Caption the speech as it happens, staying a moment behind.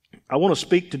I want to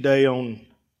speak today on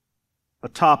a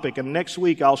topic, and next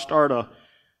week I'll start a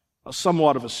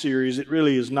somewhat of a series. It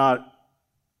really is not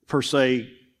per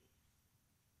se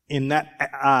in that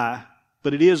eye,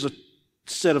 but it is a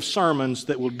set of sermons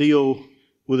that will deal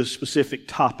with a specific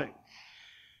topic.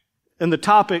 And the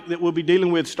topic that we'll be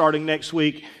dealing with starting next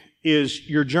week is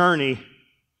your journey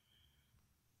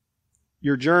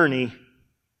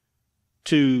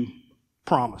to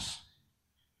promise.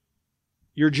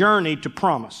 Your journey to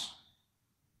promise.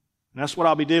 And that's what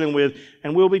I'll be dealing with.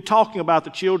 And we'll be talking about the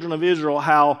children of Israel,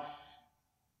 how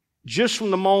just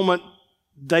from the moment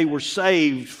they were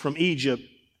saved from Egypt,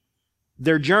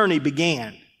 their journey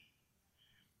began.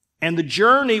 And the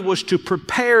journey was to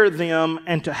prepare them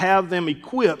and to have them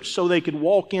equipped so they could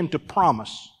walk into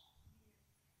promise.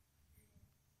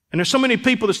 And there's so many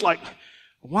people that's like,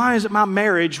 why is it my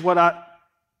marriage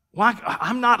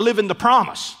I'm not living the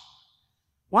promise?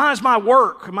 Why is my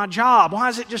work, my job, why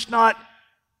is it just not,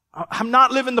 I'm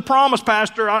not living the promise,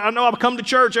 Pastor. I know I come to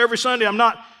church every Sunday. I'm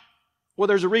not. Well,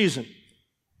 there's a reason.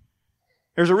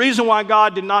 There's a reason why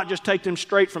God did not just take them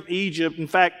straight from Egypt. In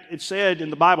fact, it said in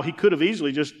the Bible, He could have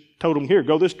easily just told them, here,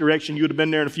 go this direction. You would have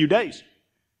been there in a few days.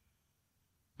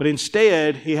 But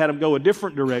instead, He had them go a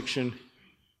different direction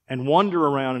and wander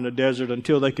around in the desert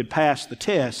until they could pass the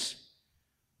tests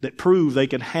that prove they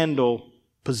could handle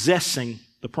possessing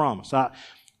the promise. I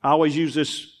always use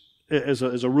this as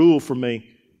a rule for me.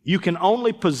 You can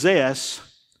only possess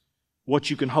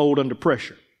what you can hold under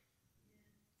pressure.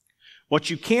 What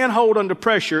you can hold under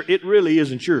pressure, it really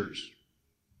isn't yours.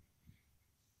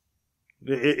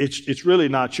 It's really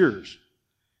not yours.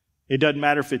 It doesn't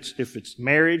matter if it's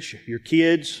marriage, your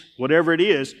kids, whatever it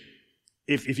is.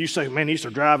 If you say, man, these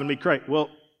are driving me crazy. Well,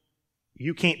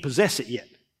 you can't possess it yet.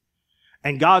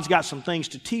 And God's got some things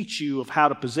to teach you of how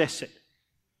to possess it.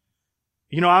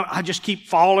 You know, I just keep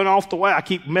falling off the way. I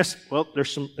keep messing. Well,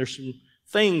 there's some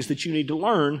things that you need to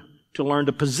learn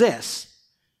to possess.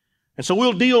 And so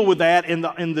we'll deal with that in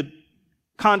the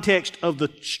context of the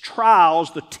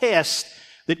trials, the tests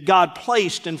that God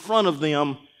placed in front of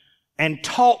them and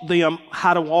taught them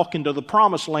how to walk into the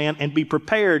promised land and be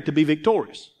prepared to be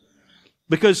victorious.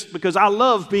 Because I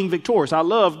love being victorious.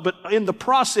 But in the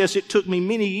process, it took me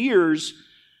many years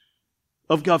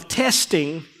of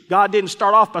testing. God didn't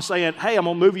start off by saying, hey, I'm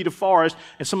going to move you to Forest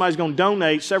and somebody's going to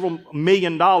donate several $1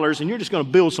 million and you're just going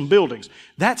to build some buildings.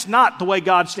 That's not the way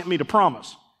God sent me to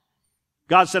promise.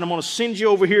 God said, I'm going to send you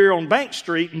over here on Bank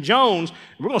Street in Jones.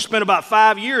 We're going to spend about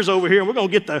 5 years over here and we're going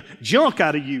to get the junk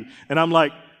out of you. And I'm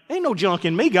like, ain't no junk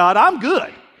in me, God. I'm good.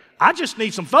 I just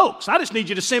need some folks. I just need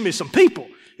you to send me some people.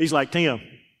 He's like, Tim,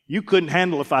 you couldn't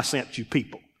handle if I sent you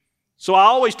people. So I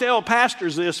always tell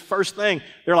pastors this first thing.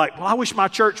 They're like, well, I wish my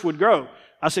church would grow.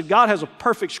 I said, God has a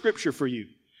perfect scripture for you.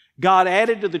 God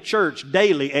added to the church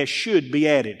daily as should be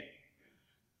added.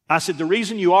 I said, the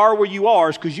reason you are where you are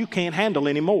is because you can't handle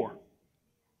any more.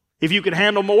 If you could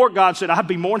handle more, God said, I'd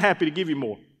be more than happy to give you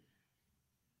more.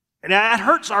 And that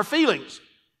hurts our feelings.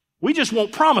 We just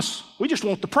want promise. We just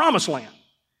want the promised land.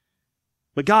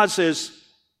 But God says,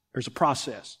 there's a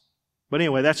process. But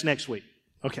anyway, that's next week.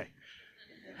 Okay.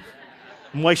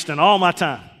 I'm wasting all my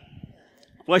time.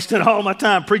 Wasting all my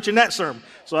time preaching that sermon.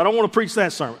 So I don't want to preach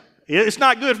that sermon. It's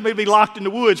not good for me to be locked in the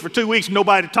woods for 2 weeks and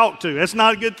nobody to talk to. That's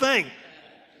not a good thing.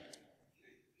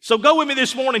 So go with me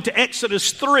this morning to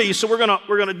Exodus 3. So we're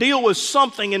going to deal with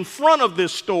something in front of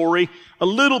this story a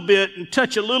little bit and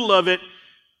touch a little of it,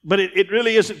 but it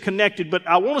really isn't connected. But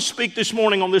I want to speak this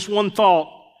morning on this one thought.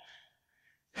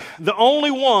 The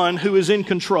only one who is in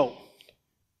control.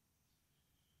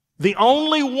 The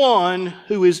only one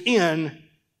who is in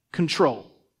control.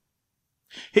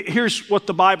 Here's what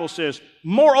the Bible says.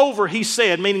 Moreover, He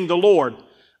said, meaning the Lord,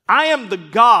 I am the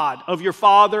God of your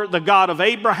father, the God of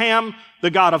Abraham,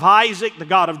 the God of Isaac, the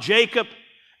God of Jacob.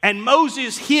 And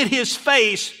Moses hid his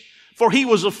face, for he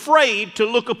was afraid to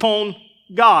look upon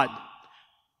God.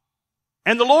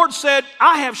 And the Lord said,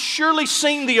 I have surely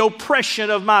seen the oppression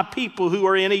of my people who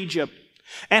are in Egypt,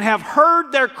 and have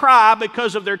heard their cry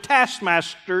because of their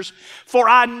taskmasters, for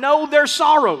I know their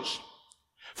sorrows.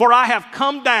 For I have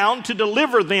come down to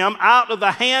deliver them out of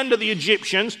the hand of the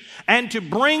Egyptians, and to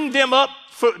bring them up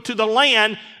to the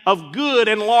land of good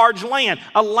and large land,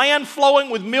 a land flowing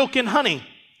with milk and honey,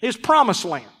 His promised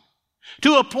land,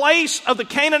 to a place of the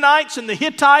Canaanites and the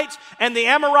Hittites and the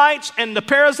Amorites and the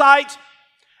Perizzites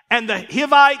and the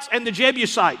Hivites and the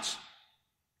Jebusites.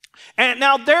 And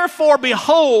now therefore,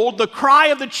 behold, the cry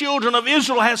of the children of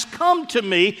Israel has come to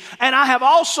me, and I have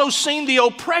also seen the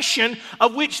oppression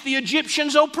of which the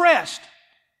Egyptians oppressed.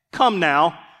 Come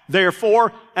now,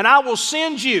 therefore, and I will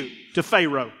send you to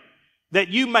Pharaoh, that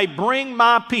you may bring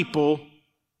my people,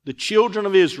 the children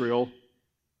of Israel,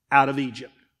 out of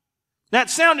Egypt. That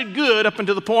sounded good up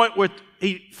until the point where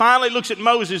he finally looks at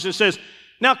Moses and says,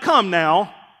 now come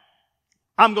now,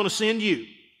 I'm going to send you.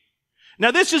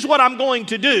 Now this is what I'm going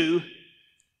to do,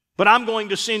 but I'm going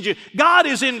to send you. God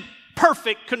is in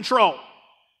perfect control.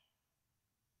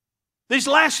 These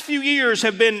last few years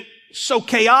have been so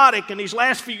chaotic, and these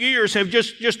last few years have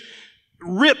just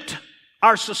ripped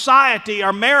our society, our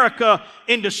America,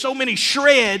 into so many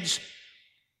shreds,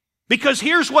 because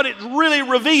here's what it really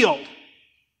revealed.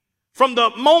 From the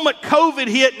moment COVID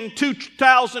hit in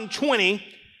 2020,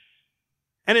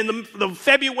 and in the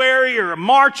February or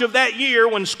March of that year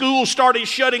when schools started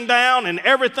shutting down and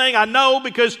everything, I know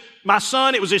because my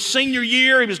son, it was his senior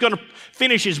year. He was going to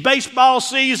finish his baseball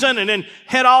season and then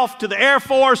head off to the Air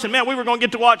Force. And man, we were going to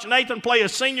get to watch Nathan play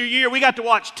his senior year. We got to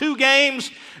watch 2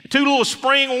 games, 2 little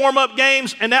spring warm-up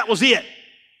games, and that was it.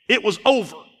 It was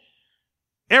over.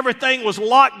 Everything was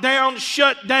locked down,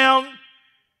 shut down.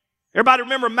 Everybody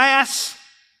remember masks?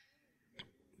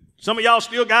 Some of y'all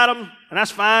still got them, and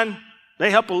that's fine. They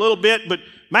help a little bit, but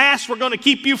masks were going to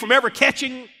keep you from ever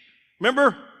catching.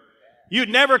 Remember? You'd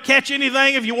never catch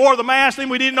anything if you wore the mask. Then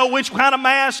we didn't know which kind of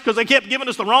mask because they kept giving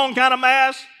us the wrong kind of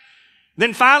mask.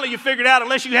 Then finally you figured out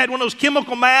unless you had one of those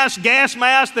chemical masks, gas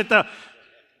masks, that the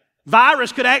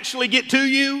virus could actually get to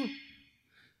you.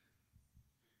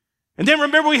 And then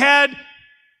remember we had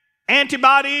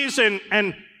antibodies and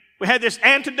we had this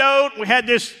antidote. We had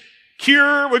this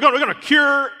cure. We're going to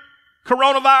cure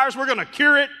coronavirus. We're going to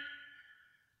cure it.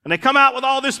 And they come out with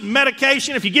all this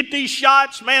medication. If you get these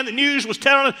shots, man, the news was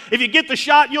telling us, if you get the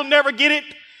shot, you'll never get it.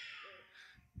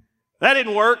 That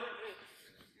didn't work.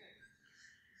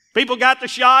 People got the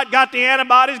shot, got the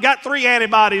antibodies, got 3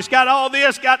 antibodies, got all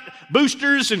this, got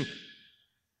boosters, and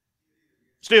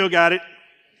still got it.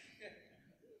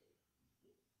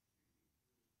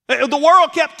 The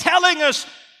world kept telling us,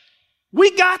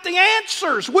 we got the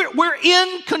answers. We're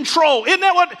in control. Isn't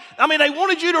that what, they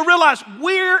wanted you to realize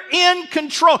we're in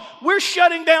control. We're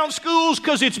shutting down schools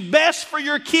because it's best for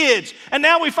your kids. And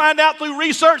now we find out through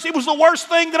research it was the worst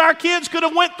thing that our kids could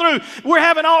have went through. We're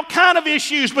having all kind of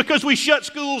issues because we shut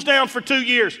schools down for 2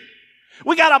 years.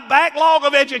 We got a backlog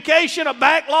of education, a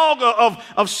backlog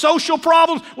of social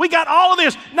problems. We got all of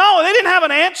this. No, they didn't have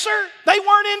an answer. They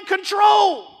weren't in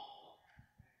control.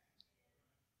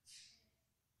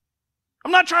 I'm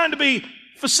not trying to be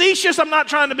facetious. I'm not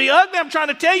trying to be ugly. I'm trying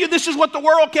to tell you this is what the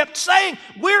world kept saying.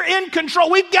 We're in control.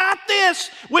 We've got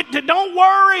this. Don't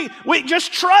worry.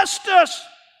 Just trust us.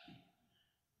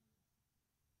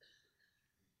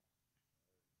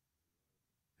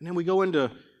 And then we go into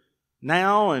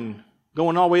now and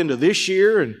going all the way into this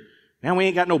year, and now we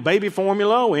ain't got no baby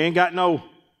formula. We ain't got no,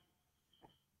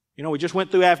 we just went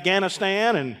through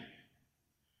Afghanistan, and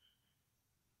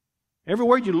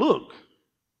everywhere you look,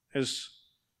 as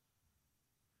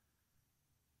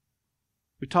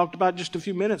we talked about just a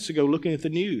few minutes ago, looking at the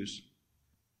news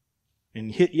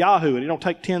and hit Yahoo, and it don't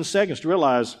take 10 seconds to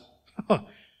realize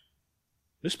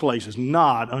this place is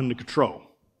not under control.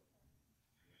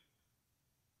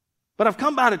 But I've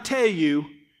come by to tell you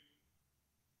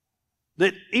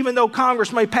that even though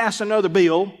Congress may pass another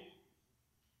bill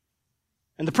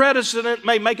and the president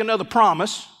may make another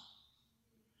promise,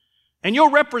 and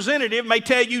your representative may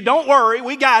tell you, don't worry,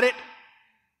 we got it.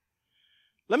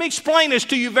 Let me explain this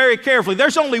to you very carefully.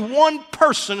 There's only one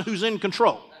person who's in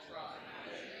control.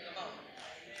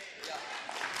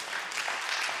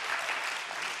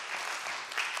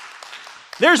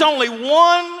 There's only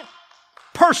one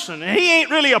person, and he ain't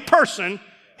really a person.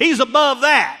 He's above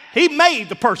that. He made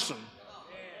the person.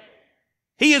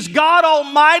 He is God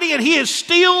Almighty, and He is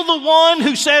still the one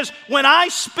who says, when I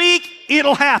speak,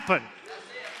 it'll happen.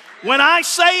 When I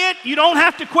say it, you don't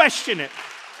have to question it.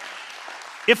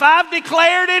 If I've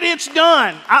declared it, it's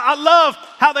done. I love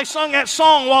how they sung that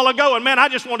song a while ago, and man, I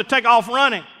just want to take off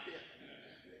running.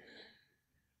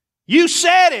 You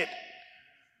said it,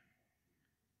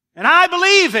 and I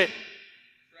believe it.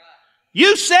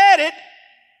 You said it,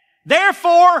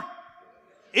 therefore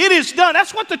it is done.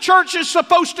 That's what the church is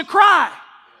supposed to cry.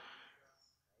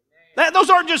 Those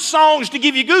aren't just songs to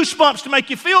give you goosebumps to make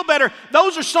you feel better.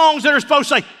 Those are songs that are supposed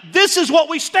to say, this is what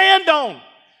we stand on.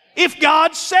 If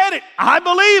God said it, I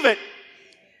believe it.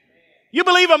 You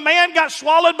believe a man got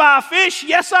swallowed by a fish?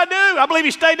 Yes, I do. I believe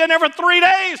he stayed down there for 3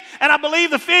 days, and I believe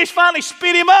the fish finally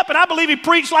spit him up, and I believe he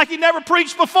preached like he never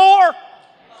preached before.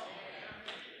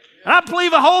 And I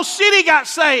believe a whole city got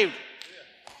saved.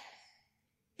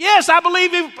 Yes, I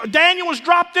believe Daniel was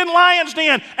dropped in lions'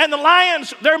 den, and the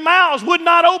lions, their mouths would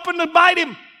not open to bite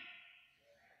him.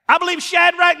 I believe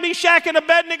Shadrach, Meshach, and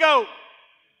Abednego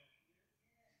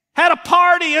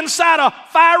party inside a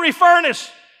fiery furnace.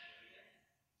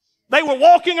 They were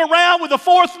walking around with a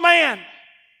fourth man.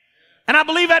 And I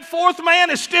believe that fourth man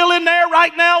is still in there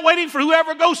right now waiting for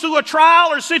whoever goes through a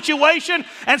trial or situation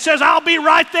and says, I'll be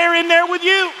right there in there with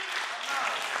you.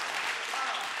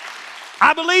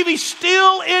 I believe he's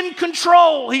still in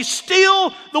control. He's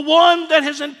still the one that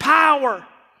is in power.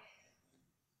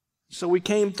 So we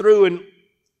came through and,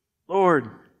 Lord,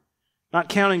 not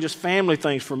counting just family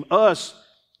things from us,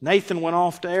 Nathan went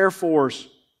off to Air Force.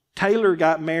 Taylor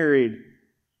got married.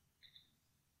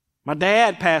 My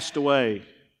dad passed away.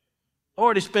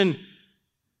 Lord, it's been...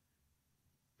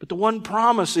 But the one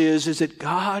promise is that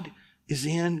God is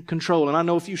in control. And I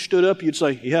know if you stood up, you'd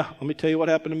say, yeah, let me tell you what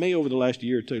happened to me over the last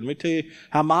year or two. Let me tell you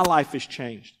how my life has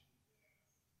changed.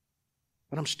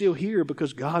 But I'm still here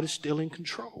because God is still in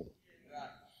control.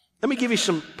 Let me give you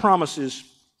some promises,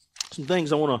 some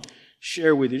things I want to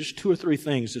share with you. Just 2 or 3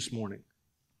 things this morning.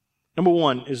 Number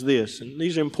one is this, and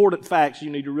these are important facts you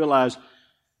need to realize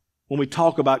when we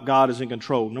talk about God is in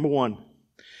control. Number one,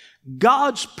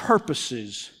 God's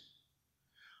purposes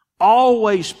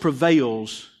always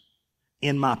prevails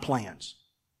in my plans.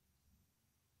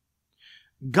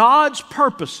 God's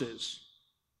purposes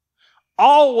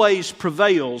always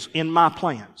prevails in my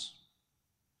plans.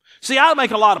 See, I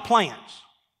make a lot of plans.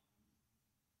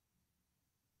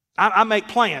 I make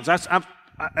plans.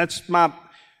 That's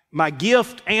my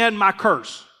gift and my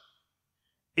curse,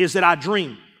 is that I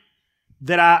dream,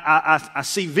 that I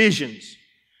see visions,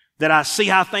 that I see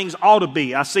how things ought to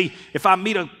be. I see, if I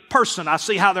meet a person, I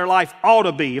see how their life ought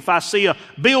to be. If I see a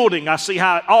building, I see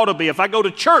how it ought to be. If I go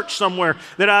to church somewhere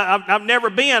that I've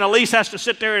never been, Elise has to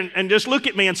sit there and just look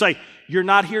at me and say, you're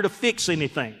not here to fix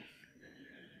anything.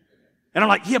 And I'm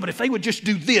like, yeah, but if they would just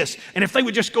do this, and if they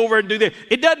would just go over and do this,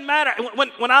 it doesn't matter.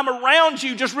 When I'm around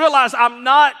you, just realize I'm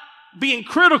not being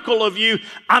critical of you.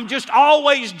 I'm just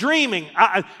always dreaming.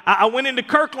 I went into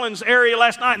Kirkland's area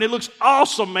last night, and it looks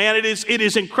awesome, man. It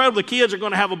is incredible. The kids are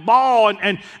going to have a ball,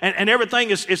 and everything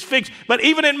is fixed. But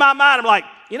even in my mind, I'm like,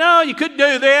 you could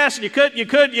do this, and you could,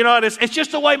 and it's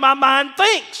just the way my mind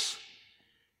thinks.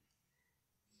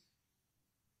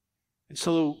 And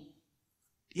so,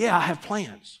 yeah, I have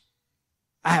plans.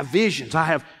 I have visions.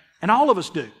 And all of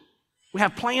us do. We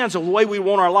have plans of the way we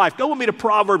want our life. Go with me to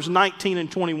Proverbs 19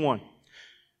 and 21.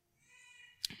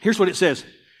 Here's what it says.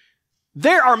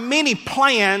 There are many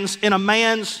plans in a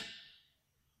man's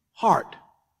heart.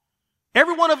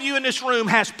 Every one of you in this room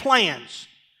has plans.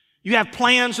 You have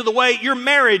plans of the way your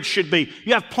marriage should be.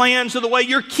 You have plans of the way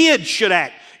your kids should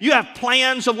act. You have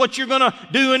plans of what you're going to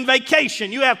do in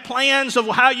vacation. You have plans of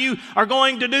how you are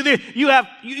going to do this.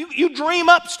 You dream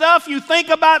up stuff. You think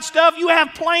about stuff. You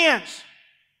have plans.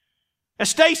 As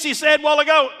Stacy said a while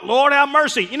ago, Lord have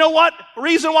mercy. You know what? The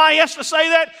reason why he has to say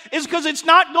that is because it's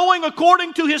not going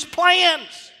according to his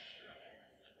plans.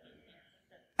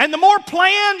 And the more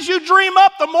plans you dream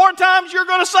up, the more times you're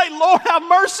going to say, Lord have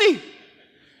mercy.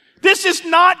 This is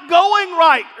not going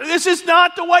right. This is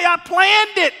not the way I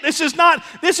planned it.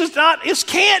 This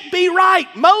can't be right.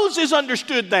 Moses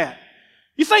understood that.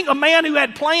 You think a man who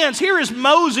had plans, here is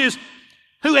Moses,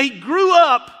 who he grew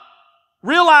up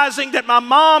realizing that my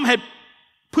mom had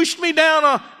pushed me down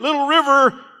a little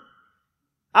river.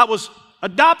 I was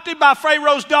adopted by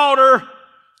Pharaoh's daughter.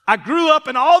 I grew up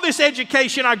in all this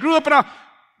education.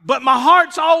 But my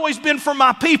heart's always been for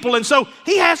my people. And so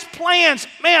he has plans.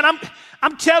 Man,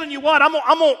 I'm telling you what, I'm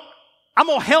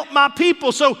gonna help my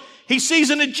people. So he sees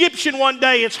an Egyptian one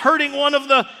day. It's hurting one of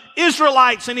the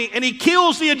Israelites, and he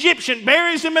kills the Egyptian,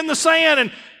 buries him in the sand,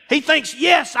 and he thinks,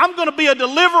 yes, I'm going to be a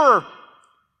deliverer.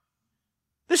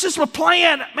 This is a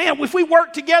plan. Man, if we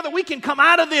work together, we can come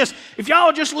out of this. If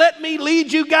y'all just let me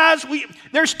lead you guys,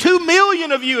 there's 2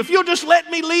 million of you. If you'll just let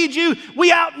me lead you,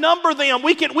 we outnumber them.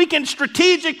 We can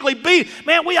strategically be,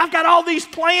 man, I've got all these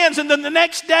plans. And then the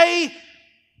next day,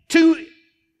 2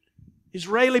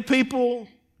 Israeli people,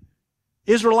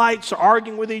 Israelites are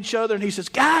arguing with each other. And he says,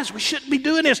 guys, we shouldn't be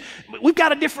doing this. We've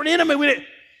got a different enemy.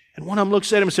 And one of them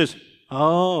looks at him and says,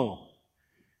 oh,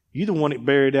 you the one that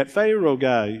buried that Pharaoh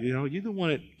guy. You the one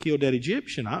that killed that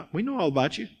Egyptian. We know all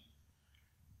about you.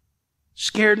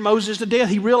 Scared Moses to death.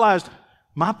 He realized,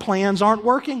 my plans aren't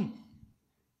working.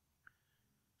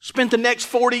 Spent the next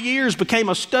 40 years, became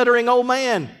a stuttering old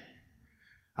man.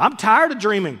 I'm tired of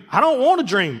dreaming. I don't want to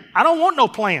dream. I don't want no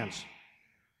plans.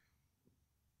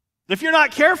 If you're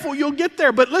not careful, you'll get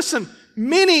there. But listen,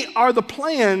 many are the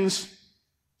plans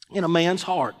in a man's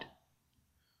heart.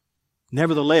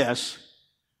 Nevertheless,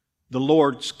 the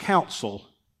Lord's counsel,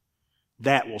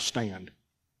 that will stand.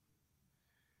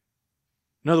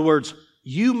 In other words,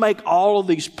 you make all of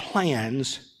these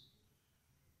plans,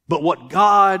 But what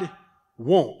God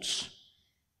wants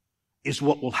is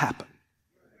what will happen.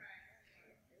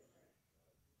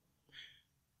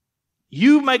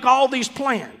 You make all these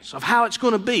plans of how it's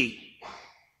going to be.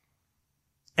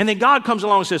 And then God comes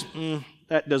along and says,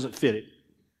 that doesn't fit it.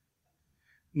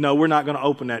 No, we're not going to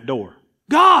open that door.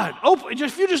 God,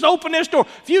 if you just open this door,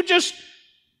 if you just,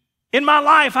 in my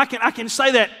life, I can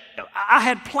say that I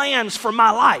had plans for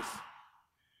my life.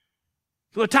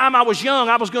 From the time I was young,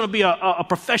 I was going to be a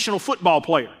professional football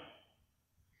player.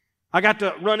 I got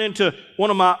to run into one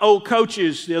of my old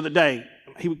coaches the other day.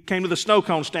 He came to the snow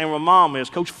cone stand where my mom is,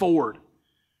 Coach Ford.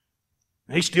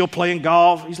 And he's still playing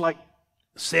golf. He's like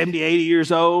 70, 80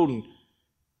 years old. And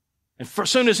as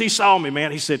soon as he saw me,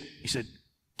 man, he said,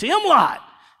 Tim Lott.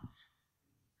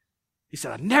 He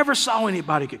said, I never saw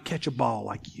anybody could catch a ball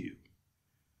like you.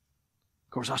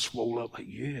 Of course, I swole up like,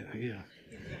 yeah.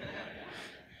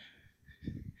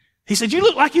 He said, you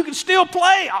look like you can still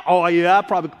play. Oh, yeah, I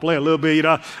probably could play a little bit. You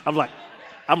know, I'm like,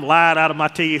 I'm lying out of my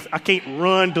teeth. I can't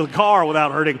run to the car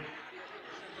without hurting.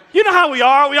 You know how we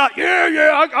are. We are,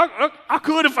 I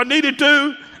could if I needed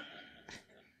to.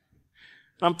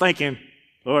 I'm thinking,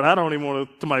 Lord, I don't even want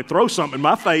somebody to throw something in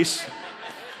my face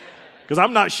because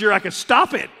I'm not sure I can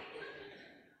stop it.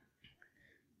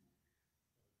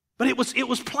 But it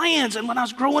was plans. And when I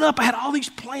was growing up, I had all these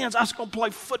plans. I was going to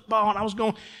play football, and I was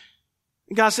going.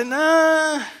 And God said,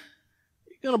 nah,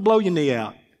 you're going to blow your knee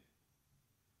out.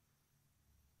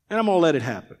 And I'm going to let it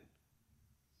happen.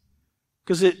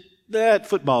 Because that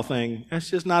football thing, that's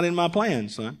just not in my plan,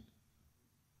 son.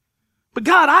 But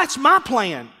God, that's my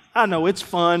plan. I know it's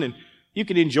fun, and you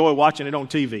can enjoy watching it on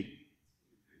TV.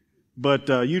 But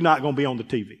you're not going to be on the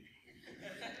TV.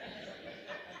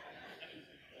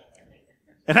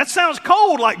 And that sounds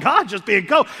cold, like God just being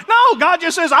cold. No, God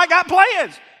just says, I got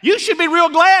plans. You should be real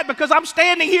glad because I'm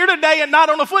standing here today and not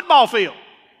on a football field.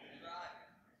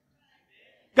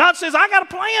 God says, I got a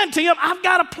plan, Tim. I've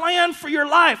got a plan for your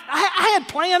life. I had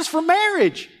plans for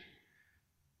marriage.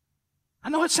 I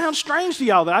know it sounds strange to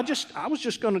y'all that I was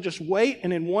just going to just wait,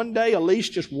 and then one day Elise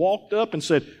just walked up and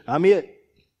said, I'm it.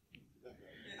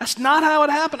 That's not how it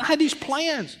happened. I had these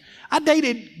plans. I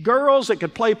dated girls that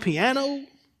could play piano.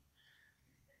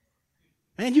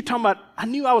 Man, you talking about, I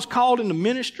knew I was called into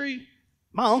ministry.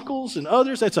 My uncles and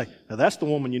others, they'd say, now that's the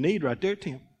woman you need right there,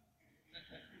 Tim.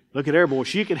 Look at her, boy.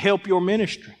 She could help your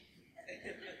ministry.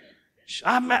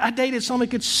 I dated some that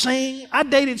could sing. I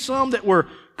dated some that were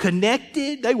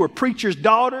connected. They were preachers'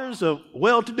 daughters of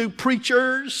well-to-do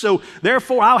preachers. So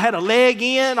therefore, I had a leg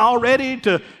in already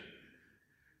to.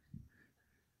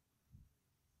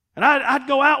 And I'd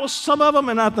go out with some of them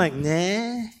and I'd think,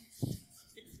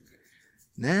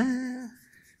 nah.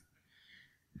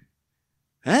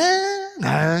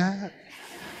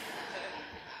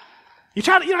 You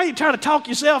try to talk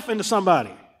yourself into somebody.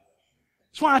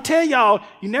 That's why I tell y'all,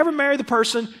 you never marry the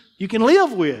person you can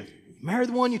live with. You marry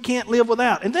the one you can't live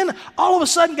without. And then all of a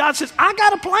sudden God says, I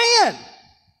got a plan.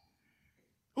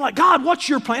 I'm like, God, what's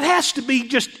your plan? It has to be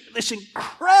just this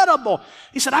incredible.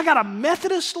 He said, I got a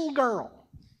Methodist little girl.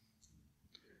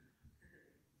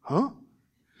 Huh?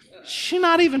 She's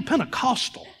not even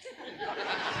Pentecostal.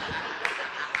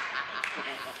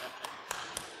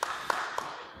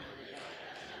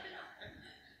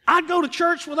 I'd go to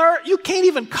church with her. You can't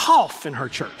even cough in her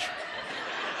church.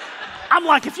 I'm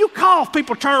like, if you cough,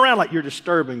 people turn around like you're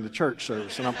disturbing the church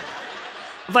service. And I'm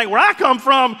like, where I come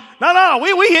from, no,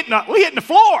 we hitting the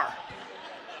floor.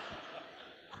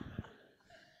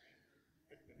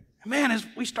 Man, as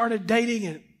we started dating,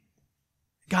 and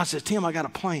God says, Tim, I got a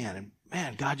plan. And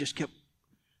man, God just kept,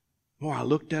 the more I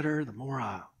looked at her, the more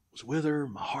I was with her,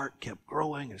 my heart kept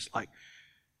growing. It's like,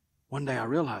 one day I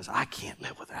realized I can't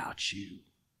live without you.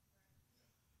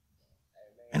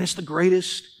 And it's the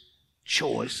greatest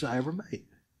choice I ever made.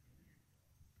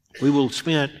 We will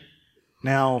spend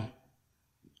now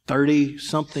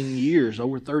 30-something years,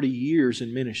 over 30 years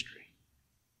in ministry.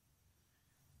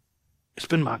 It's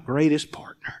been my greatest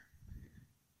partner.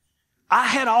 I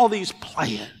had all these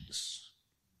plans.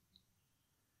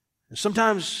 And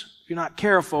sometimes, if you're not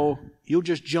careful, you'll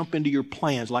just jump into your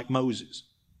plans like Moses.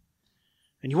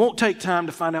 And you won't take time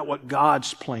to find out what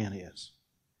God's plan is.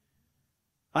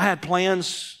 I had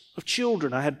plans of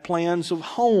children. I had plans of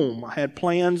home. I had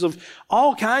plans of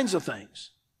all kinds of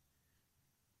things.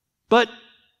 But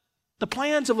the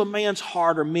plans of a man's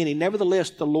heart are many. Nevertheless,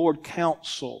 the Lord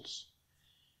counsels,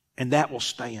 and that will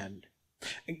stand.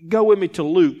 Go with me to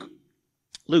Luke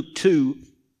 2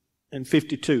 and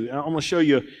 52. I'm going to show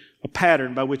you a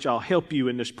pattern by which I'll help you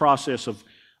in this process of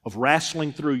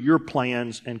wrestling through your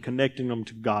plans and connecting them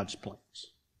to God's plans.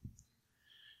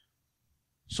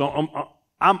 So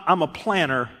I'm a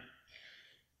planner,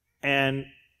 and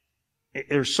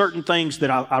there's certain things that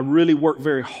I really work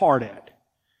very hard at.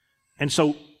 And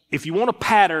so if you want a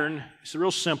pattern, it's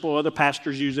real simple. Other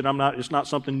pastors use it. It's not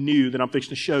something new that I'm fixing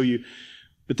to show you.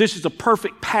 But this is a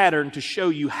perfect pattern to show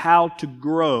you how to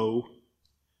grow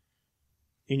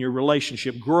in your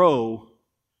relationship, grow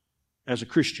as a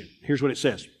Christian. Here's what it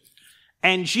says.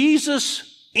 And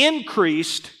Jesus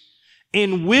increased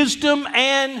in wisdom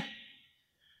and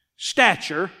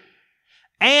stature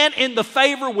and in the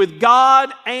favor with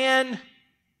God and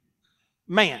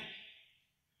man.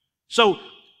 So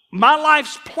my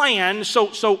life's plan,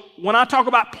 so when I talk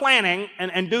about planning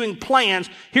and doing plans,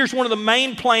 here's one of the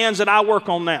main plans that I work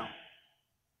on now,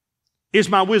 is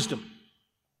my wisdom.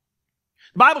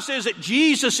 The Bible says that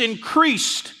Jesus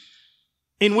increased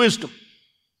in wisdom.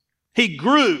 He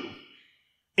grew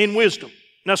in wisdom.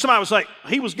 Now somebody was like,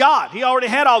 he was God. He already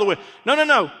had all the wisdom.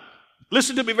 No.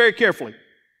 Listen to me very carefully.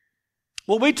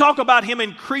 When we talk about him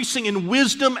increasing in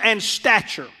wisdom and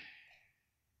stature,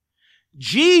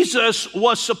 Jesus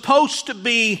was supposed to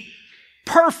be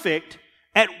perfect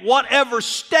at whatever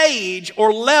stage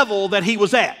or level that he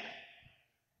was at.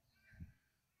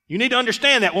 You need to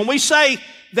understand that. When we say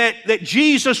that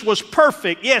Jesus was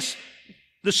perfect, yes,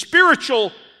 the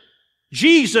spiritual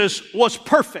Jesus was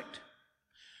perfect.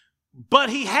 But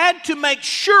he had to make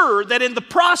sure that in the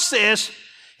process,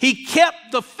 he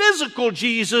kept the physical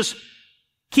Jesus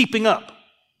keeping up.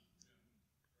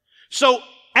 So,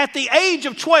 at the age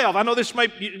of 12, I know this may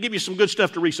give you some good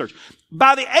stuff to research.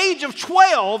 By the age of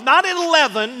 12, not at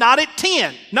 11, not at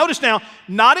 10. Notice now,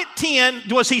 not at 10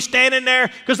 was he standing there,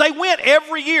 because they went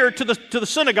every year to the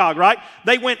synagogue, right?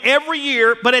 They went every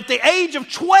year, but at the age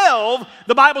of 12,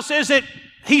 the Bible says that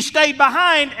he stayed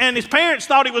behind and his parents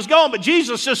thought he was gone, but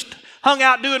Jesus just hung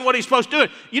out doing what he's supposed to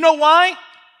do. You know why?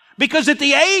 Because at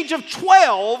the age of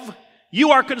 12,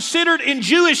 you are considered in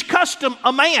Jewish custom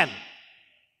a man.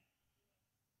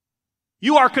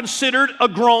 You are considered a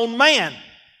grown man.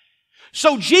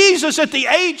 So Jesus at the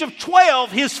age of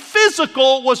 12, his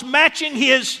physical was matching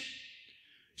his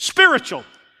spiritual.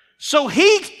 So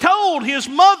he told his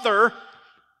mother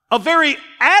a very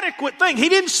adequate thing.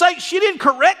 She didn't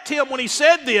correct him when he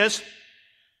said this.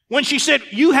 When she said,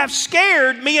 you have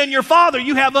scared me and your father.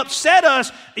 You have upset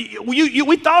us.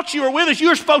 We thought you were with us. You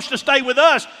were supposed to stay with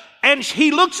us. And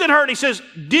he looks at her and he says,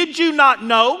 did you not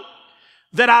know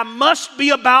that I must be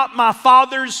about my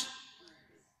Father's?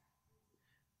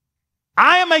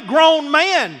 I am a grown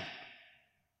man,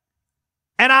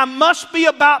 and I must be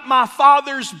about my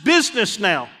Father's business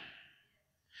now.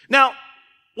 Now,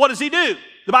 what does he do?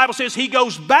 The Bible says he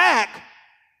goes back,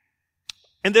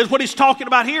 and then what he's talking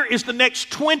about here is the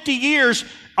next 20 years,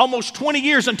 almost 20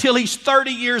 years until he's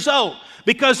 30 years old.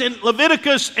 Because in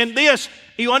Leviticus and this,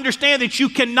 you understand that you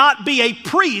cannot be a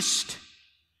priest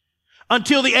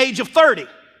until the age of 30.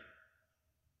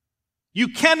 You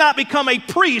cannot become a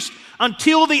priest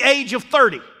until the age of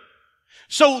 30.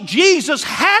 So Jesus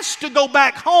has to go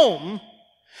back home,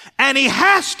 and he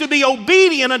has to be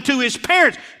obedient unto his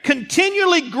parents,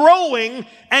 continually growing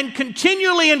and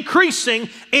continually increasing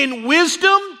in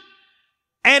wisdom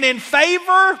and in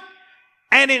favor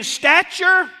and in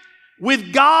stature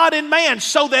with God and man,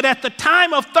 so that at the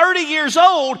time of 30 years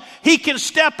old, he can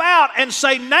step out and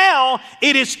say, now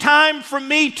it is time for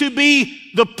me to be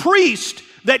the priest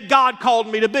that God called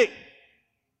me to be.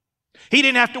 He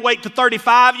didn't have to wait to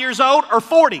 35 years old or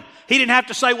 40. He didn't have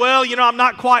to say, well, I'm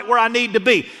not quite where I need to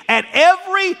be. At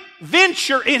every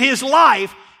venture in his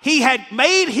life, he had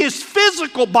made his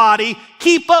physical body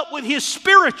keep up with his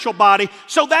spiritual body.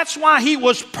 So that's why he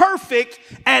was perfect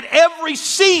at every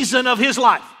season of his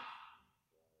life.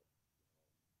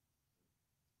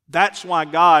 That's why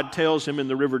God tells him in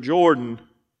the River Jordan,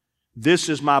 this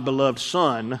is my beloved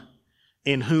Son,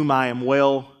 in whom I am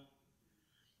well.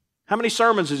 How many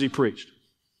sermons has he preached?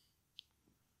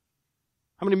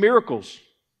 How many miracles?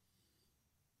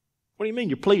 What do you mean?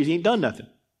 You're pleased? He ain't done nothing.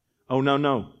 Oh,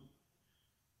 no.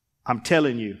 I'm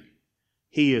telling you,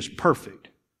 he is perfect.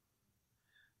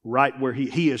 Right where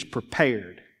he is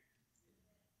prepared.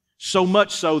 So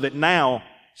much so that now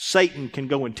Satan can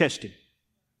go and test him.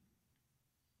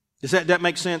 Does that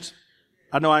make sense?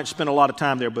 I know I didn't spend a lot of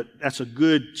time there, but that's a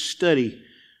good study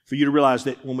for you to realize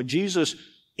that when Jesus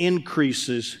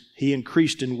increases, he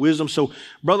increased in wisdom. So,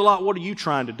 Brother Lott, what are you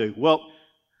trying to do? Well,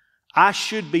 I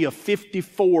should be a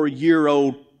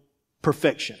 54-year-old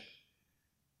perfection.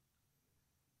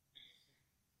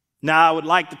 Now, I would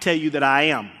like to tell you that I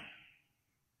am.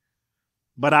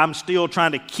 But I'm still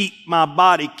trying to keep my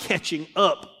body catching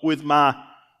up with my...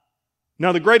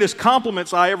 Now, the greatest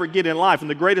compliments I ever get in life, and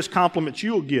the greatest compliments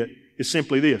you'll get, is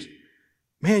simply this.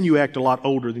 man, you act a lot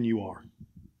older than you are.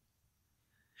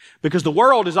 Because the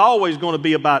world is always going to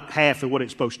be about half of what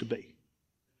it's supposed to be.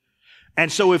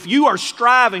 And so if you are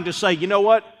striving to say, you know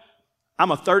what,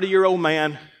 I'm a 30-year-old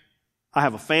man, I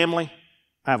have a family,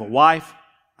 I have a wife,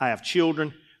 I have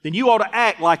children, then you ought to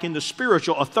act like in the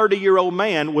spiritual a 30-year-old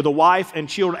man with a wife and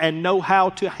children and know how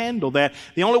to handle that.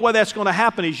 The only way that's going to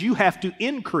happen is you have to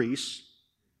increase.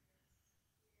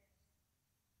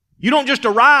 You don't just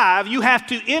arrive, you have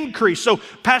to increase. So,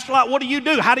 Pastor Lott, what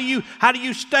do? How do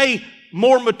you stay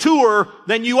more mature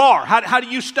than you are? How do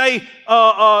you stay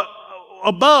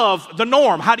above the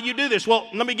norm? How do you do this? Well,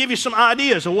 let me give you some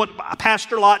ideas of what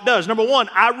Pastor Lott does. Number one,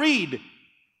 I read.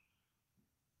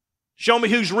 Show me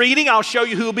who's reading, I'll show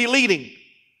you who will be leading.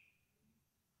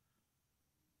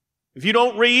 If you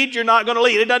don't read, you're not going to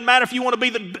lead. It doesn't matter if you want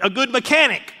to be a good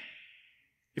mechanic.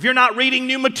 If you're not reading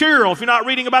new material, if you're not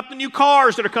reading about the new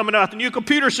cars that are coming out, the new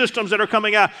computer systems that are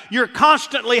coming out, you're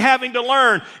constantly having to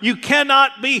learn. You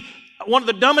cannot be. One of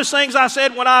the dumbest things I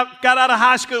said when I got out of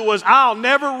high school was, I'll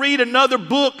never read another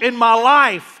book in my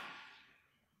life.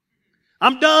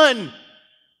 I'm done.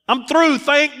 I'm through.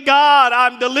 Thank God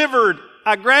I'm delivered.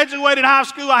 I graduated high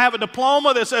school. I have a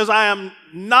diploma that says I am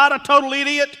not a total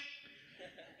idiot.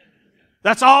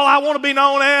 That's all I want to be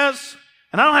known as.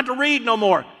 And I don't have to read no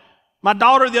more. My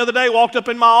daughter the other day walked up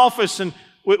in my office and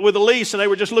with Elise, and they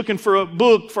were just looking for a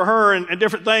book for her and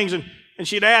different things. And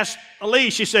she'd asked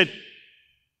Elise, she said,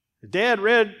 Dad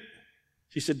read?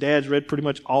 She said, Dad's read pretty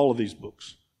much all of these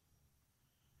books.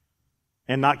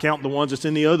 And not counting the ones that's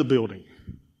in the other building.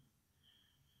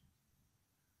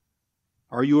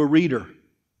 Are you a reader?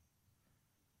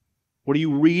 What are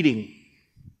you reading?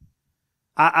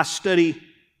 I study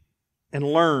and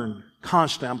learn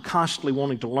constantly. I'm constantly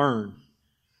wanting to learn.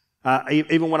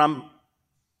 Even when I'm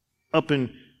up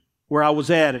in where I was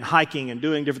at and hiking and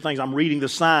doing different things, I'm reading the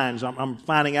signs. I'm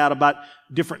finding out about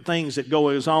different things that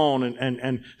goes on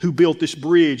and who built this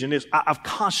bridge and this. I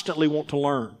constantly want to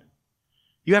learn.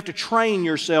 You have to train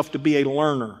yourself to be a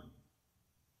learner.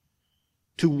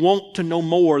 To want to know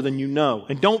more than you know.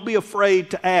 And don't be afraid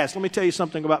to ask. Let me tell you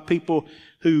something about people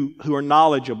who are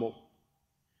knowledgeable.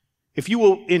 If you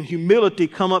will, in humility,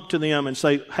 come up to them and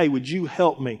say, hey, would you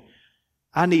help me?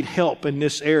 I need help in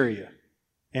this area.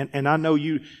 And I know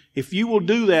you, if you will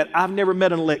do that, I've never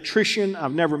met an electrician,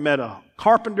 I've never met a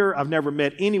carpenter, I've never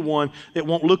met anyone that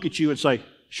won't look at you and say,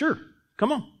 sure,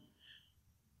 come on.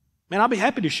 Man, I'll be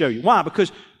happy to show you. Why?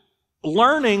 Because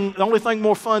learning, the only thing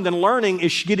more fun than learning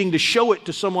is getting to show it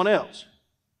to someone else.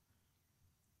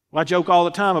 Well, I joke all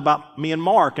the time about me and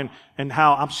Mark and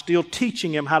how I'm still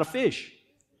teaching him how to fish.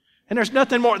 And there's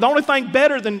nothing more, the only thing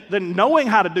better than knowing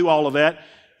how to do all of that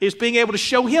is being able to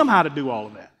show him how to do all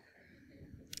of that.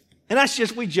 And that's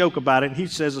just, we joke about it, and he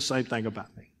says the same thing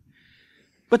about me.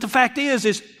 But the fact is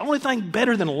the only thing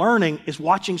better than learning is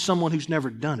watching someone who's never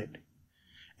done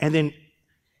it.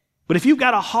 But if you've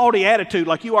got a haughty attitude,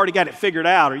 like you already got it figured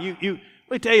out, or let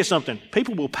me tell you something,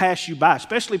 people will pass you by,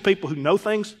 especially people who know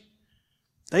things.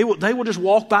 They will just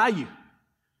walk by you.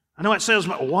 I know it says,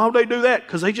 well, why would they do that?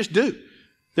 Because they just do.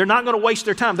 They're not going to waste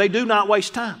their time. They do not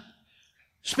waste time.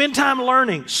 Spend time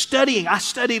learning, studying. I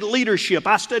studied leadership.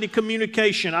 I studied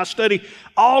communication. I studied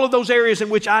all of those areas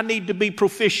in which I need to be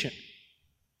proficient.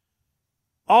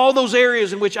 All those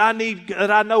areas in which that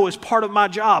I know is part of my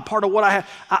job, part of what I have.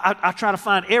 I try to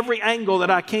find every angle that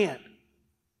I can.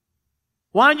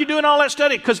 Why are you doing all that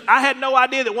study? Because I had no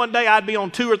idea that one day I'd be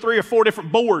on 2 or 3 or 4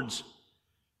 different boards.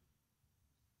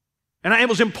 And it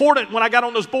was important when I got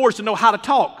on those boards to know how to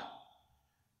talk,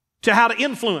 to how to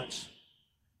influence,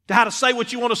 to how to say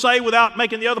what you want to say without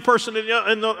making the other person in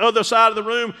the other side of the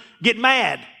room get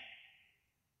mad.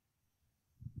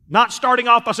 Not starting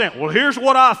off by saying, well, here's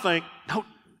what I think. No.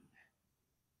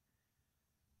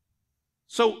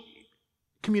 So,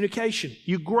 communication.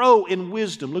 You grow in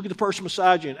wisdom. Look at the person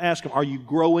beside you and ask them, are you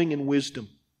growing in wisdom?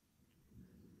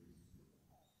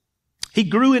 He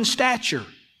grew in stature.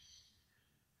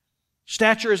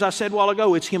 Stature, as I said a while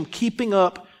ago, it's him keeping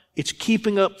up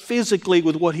physically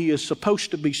with what he is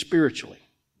supposed to be spiritually.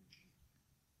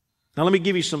 Now let me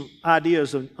give you some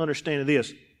ideas of understanding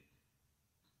this.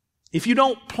 If you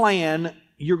don't plan,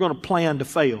 you're going to plan to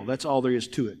fail. That's all there is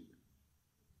to it.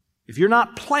 If you're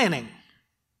not planning,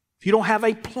 if you don't have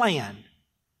a plan,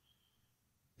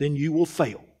 then you will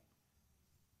fail.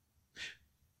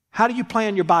 How do you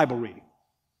plan your Bible reading?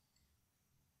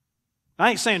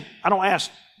 I ain't saying, I don't ask,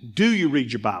 do you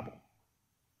read your Bible?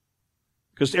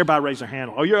 Because everybody raise their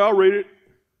hand. Oh, yeah, I'll read it.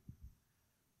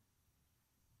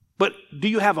 But do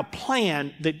you have a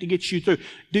plan that gets you through?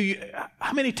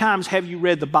 How many times have you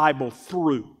read the Bible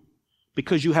through?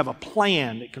 because you have a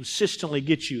plan that consistently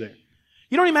gets you there.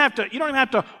 You don't even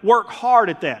have to work hard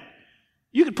at that.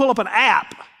 You can pull up an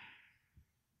app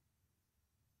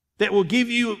that will give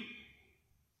you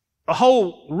a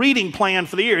whole reading plan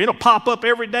for the year. It'll pop up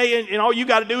every day, and all you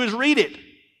got to do is read it.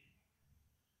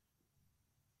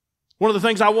 One of the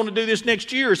things I want to do this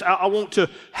next year is I want to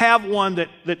have one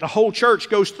that the whole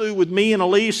church goes through with me and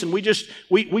Elise, and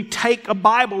we take a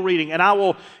Bible reading, and I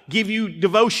will give you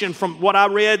devotion from what I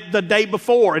read the day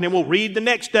before, and then we'll read the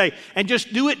next day, and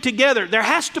just do it together. There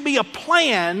has to be a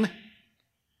plan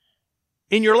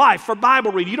in your life for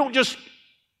Bible reading. You don't just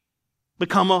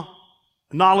become a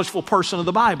knowledgeable person of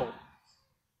the Bible.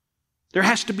 There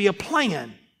has to be a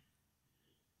plan.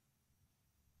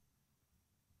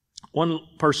 One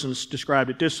person described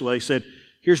it this way. He said,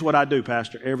 here's what I do,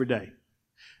 Pastor, every day.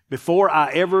 Before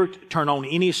I ever turn on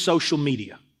any social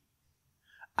media,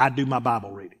 I do my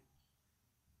Bible reading.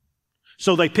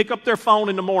 So they pick up their phone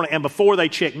in the morning, and before they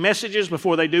check messages,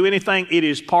 before they do anything, it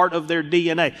is part of their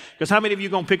DNA. Because how many of you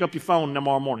are going to pick up your phone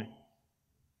tomorrow morning?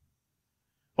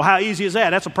 Well, how easy is that?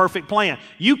 That's a perfect plan.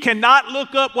 You cannot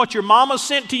look up what your mama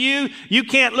sent to you. You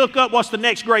can't look up what's the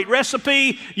next great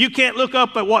recipe. You can't look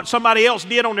up at what somebody else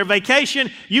did on their vacation.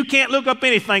 You can't look up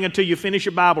anything until you finish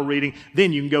your Bible reading.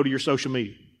 Then you can go to your social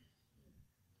media.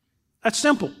 That's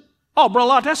simple. Oh, Brother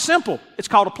Lott, that's simple. It's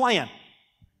called a plan.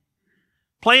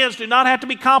 Plans do not have to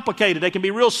be complicated. They can be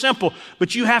real simple,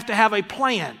 but you have to have a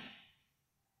plan.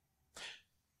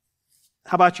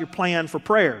 How about your plan for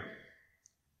prayer?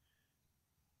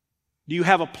 Do you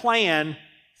have a plan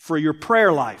for your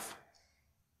prayer life?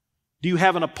 Do you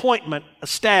have an appointment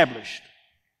established?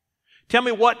 Tell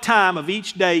me what time of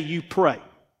each day you pray.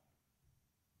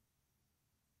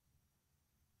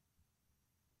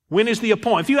 When is the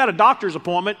appointment? If you had a doctor's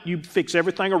appointment, you fix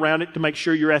everything around it to make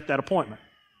sure you're at that appointment.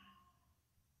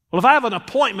 Well, if I have an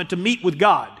appointment to meet with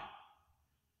God,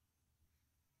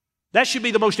 that should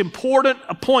be the most important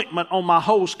appointment on my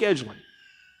whole scheduling.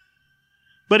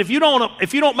 But if you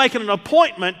don't make it an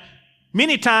appointment,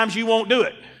 many times you won't do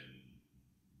it.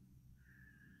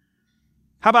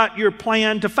 How about your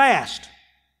plan to fast?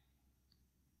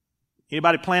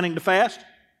 Anybody planning to fast?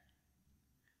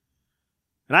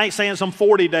 And I ain't saying some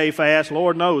 40-day fast.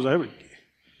 Lord knows. I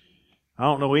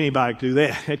don't know anybody can do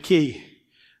that. That's key.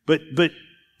 But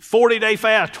 40-day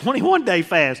fast, 21-day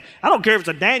fast. I don't care if it's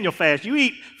a Daniel fast. You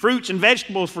eat fruits and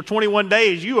vegetables for 21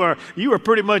 days, you are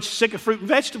pretty much sick of fruit and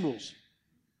vegetables.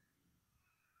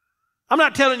 I'm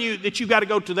not telling you that you've got to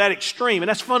go to that extreme, and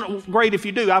that's fun, great if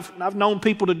you do. I've known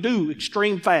people to do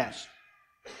extreme fasts.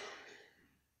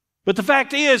 But the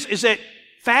fact is that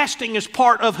fasting is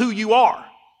part of who you are.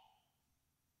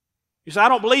 You say, I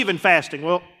don't believe in fasting.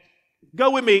 Well, go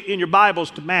with me in your Bibles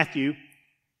to Matthew.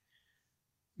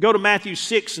 Go to Matthew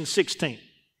 6 and 16.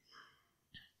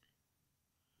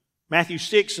 Matthew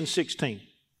 6 and 16.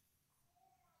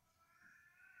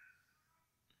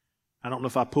 I don't know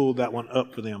if I pulled that one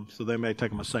up for them, so they may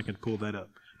take them a second to pull that up.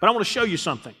 But I want to show you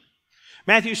something.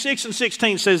 Matthew 6 and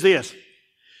 16 says this.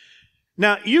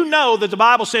 Now, you know that the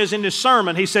Bible says in this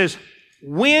sermon, he says,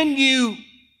 when you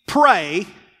pray,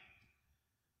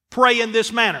 pray in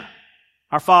this manner.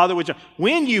 Our Father, which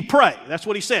when you pray, that's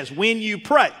what he says, when you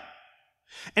pray.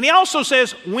 And he also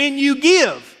says, when you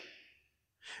give.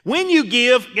 When you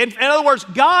give, in other words,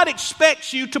 God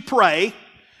expects you to pray.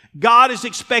 God is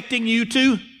expecting you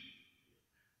to.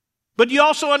 But you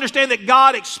also understand that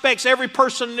God expects every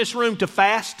person in this room to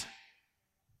fast?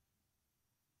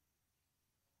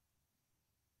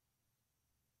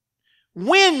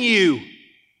 When you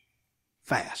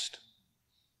fast.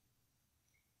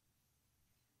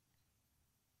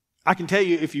 I can tell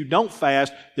you, if you don't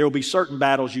fast, there will be certain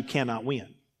battles you cannot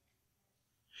win.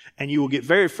 And you will get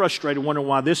very frustrated wondering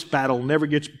why this battle never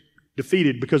gets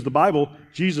defeated, because the Bible,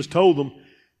 Jesus told them,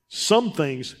 some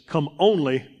things come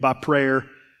only by prayer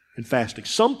and fasting.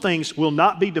 Some things will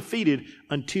not be defeated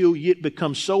until it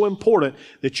becomes so important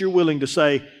that you're willing to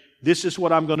say, this is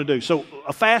what I'm going to do. So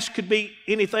a fast could be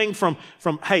anything from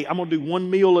hey, I'm going to do one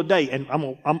meal a day, and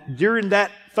during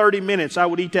that 30 minutes I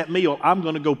would eat that meal, I'm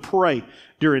going to go pray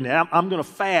during that. I'm going to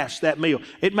fast that meal.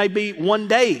 It may be one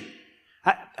day.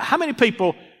 How many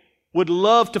people would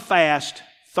love to fast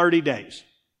 30 days?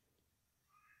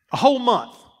 A whole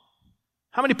month.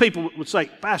 How many people would say,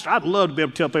 Pastor, I'd love to be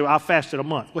able to tell people I fasted a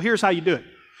month? Well, here's how you do it.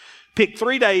 Pick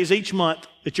 3 days each month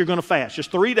that you're going to fast.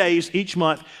 Just 3 days each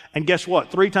month. And guess what?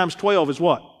 3 times 12 is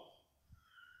what?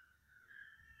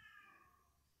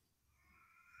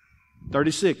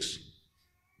 36.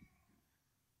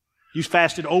 You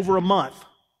fasted over a month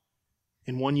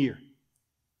in 1 year.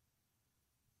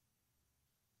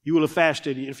 You will have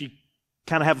fasted, if you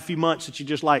kind of have a few months that you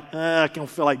just like, I don't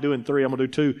feel like doing 3, I'm going to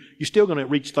do 2. You're still going to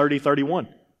reach 30, 31.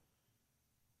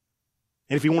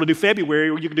 And if you want to do February,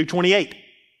 you can do 28.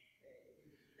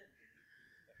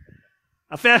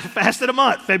 I fasted a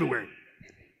month, February.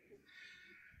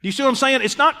 Do you see what I'm saying?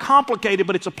 It's not complicated,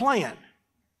 but it's a plan.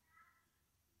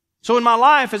 So in my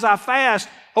life, as I fast,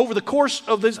 over the course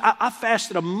of this, I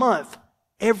fasted a month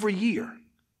every year.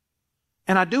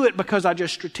 And I do it because I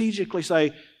just strategically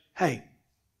say, hey,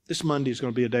 this Monday is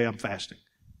going to be a day I'm fasting.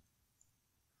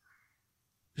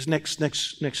 This next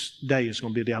day is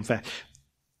going to be a day I'm fasting.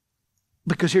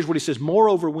 Because here's what he says,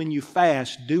 moreover, when you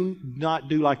fast, do not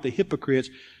do like the hypocrites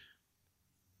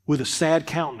with a sad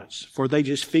countenance, for they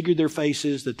just figured their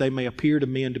faces that they may appear to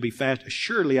men to be fast.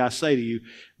 Surely I say to you,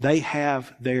 they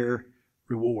have their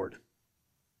reward.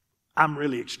 I'm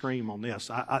really extreme on this.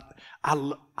 I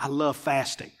love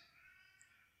fasting.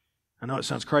 I know it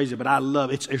sounds crazy, but I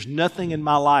love it. There's nothing in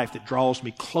my life that draws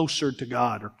me closer to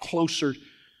God or closer.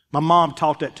 My mom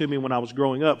taught that to me when I was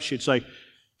growing up. She'd say,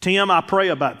 Tim, I pray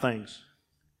about things.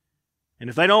 And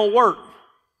if they don't work,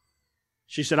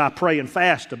 she said, I pray and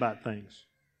fast about things.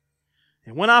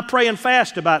 And when I pray and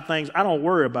fast about things, I don't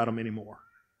worry about them anymore.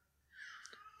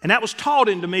 And that was taught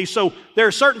into me. So there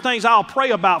are certain things I'll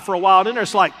pray about for a while. Then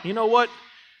it's like, you know what?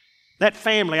 That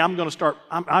family, I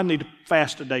need to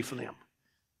fast a day for them.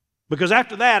 Because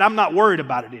after that, I'm not worried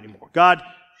about it anymore. God,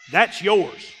 that's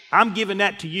yours. I'm giving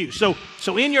that to you. So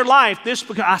in your life,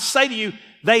 because I say to you,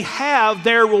 they have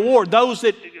their reward. Those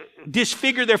that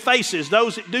disfigure their faces,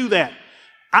 those that do that.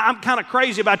 I'm kind of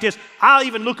crazy about this. I'll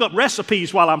even look up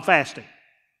recipes while I'm fasting.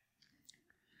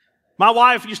 My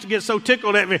wife used to get so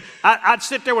tickled at me. I'd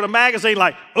sit there with a magazine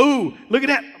like, ooh, look at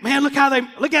that. Man, look at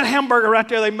that hamburger right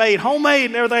there they made, homemade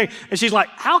and everything. And she's like,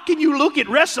 how can you look at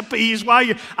recipes while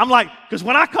you... I'm like, because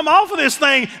when I come off of this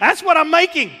thing, that's what I'm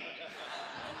making.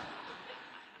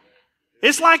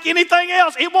 It's like anything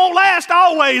else. It won't last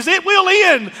always. It will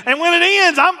end. And when it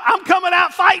ends, I'm coming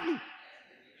out fighting.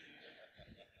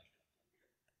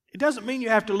 It doesn't mean you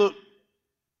have to look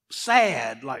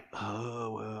sad, like,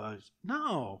 oh, well,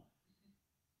 no.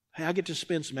 Hey, I get to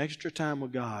spend some extra time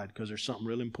with God because there's something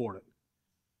really important.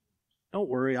 Don't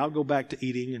worry, I'll go back to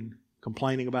eating and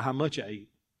complaining about how much I eat.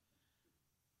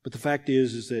 But the fact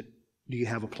is that do you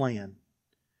have a plan?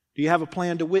 Do you have a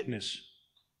plan to witness?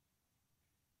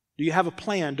 Do you have a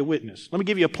plan to witness? Let me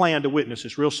give you a plan to witness.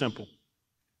 It's real simple.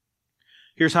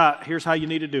 Here's how you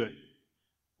need to do it.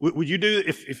 Would you do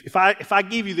if I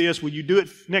give you this? Would you do it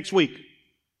next week?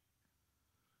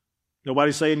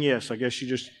 Nobody's saying yes. I guess you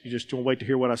just don't wait to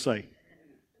hear what I say.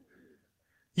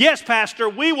 Yes, Pastor,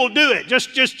 we will do it.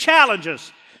 Just challenge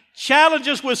us. Challenge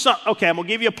us with something. Okay, I'm going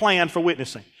to give you a plan for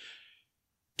witnessing.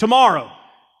 Tomorrow,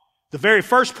 the very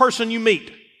first person you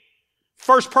meet,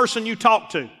 first person you talk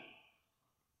to,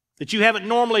 that you haven't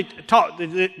normally talked,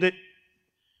 that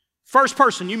first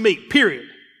person you meet, period,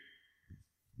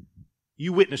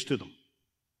 you witness to them.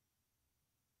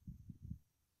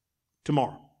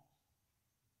 Tomorrow.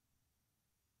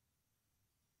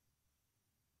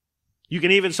 You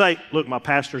can even say, look, my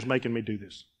pastor's making me do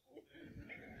this.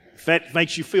 If that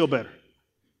makes you feel better.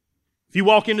 If you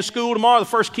walk into school tomorrow, the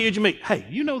first kid you meet, hey,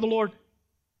 you know the Lord?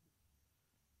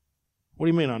 What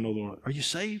do you mean I know the Lord? Are you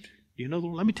saved? Do you know the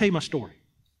Lord? Let me tell you my story.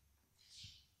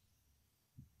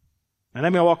 And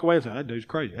then I walk away and say, that dude's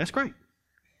crazy. That's great.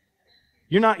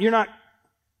 You're not,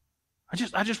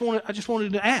 I just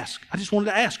wanted to ask. I just wanted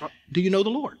to ask, do you know the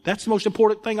Lord? That's the most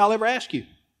important thing I'll ever ask you.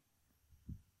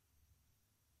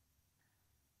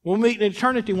 We'll meet in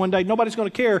eternity one day. Nobody's going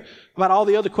to care about all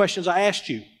the other questions I asked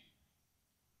you.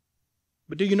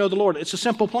 But do you know the Lord? It's a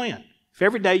simple plan. If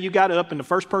every day you got up and the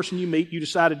first person you meet, you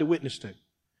decided to witness to,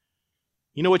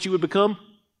 you know what you would become?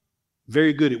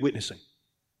 Very good at witnessing.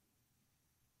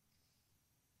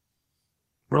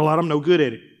 Well, I'm no good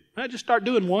at it. I just start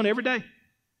doing one every day.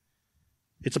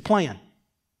 It's a plan.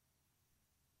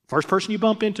 First person you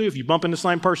bump into, if you bump into the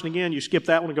same person again, you skip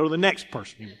that one and go to the next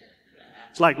person.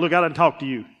 It's like, look, I didn't talk to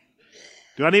you.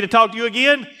 Do I need to talk to you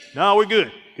again? No, we're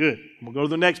good. Good. We'll go to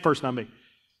the next person I meet.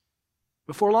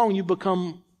 Before long, you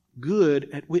become good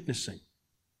at witnessing.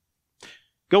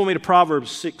 Go with me to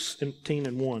Proverbs 16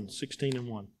 and 1. 16 and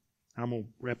 1. I'm going to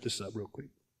wrap this up real quick.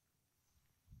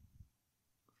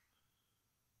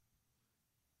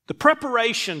 The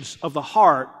preparations of the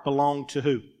heart belong to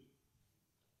who?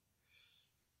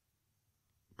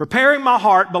 Preparing my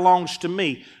heart belongs to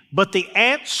me. But the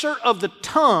answer of the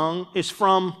tongue is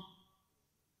from...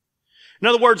 In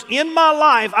other words, in my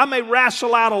life, I may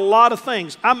wrestle out a lot of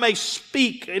things. I may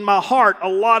speak in my heart a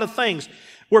lot of things.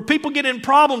 Where people get in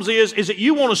problems is that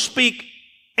you want to speak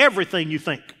everything you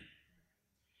think.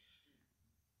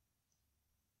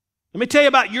 Let me tell you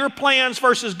about your plans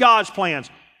versus God's plans.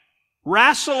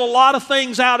 Wrestle a lot of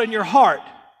things out in your heart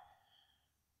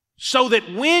so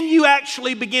that when you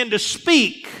actually begin to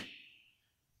speak,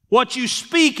 what you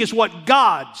speak is what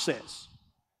God says.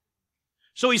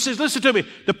 So he says, listen to me,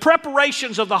 the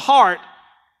preparations of the heart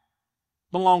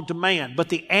belong to man, but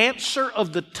the answer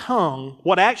of the tongue,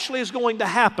 what actually is going to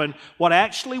happen, what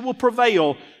actually will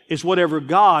prevail, is whatever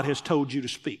God has told you to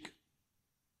speak.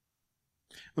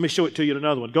 Let me show it to you in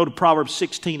another one. Go to Proverbs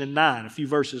 16 and 9, a few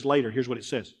verses later. Here's what it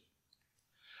says.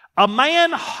 A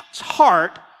man's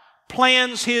heart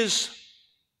plans his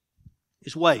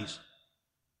ways.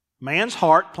 Man's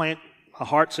heart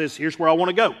says, here's where I want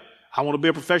to go. I want to be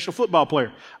a professional football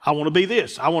player. I want to be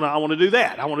this. I want to do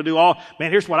that. I want to do all.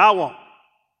 Man, here's what I want.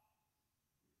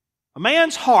 A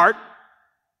man's heart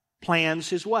plans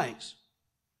his ways,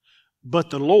 but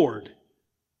the Lord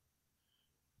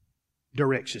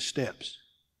directs his steps.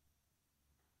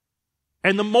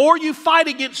 And the more you fight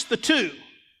against the two,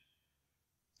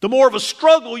 the more of a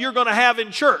struggle you're going to have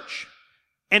in church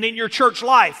and in your church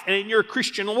life and in your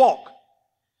Christian walk.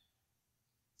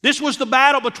 This was the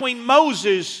battle between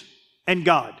Moses and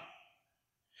God.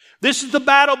 This is the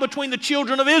battle between the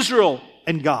children of Israel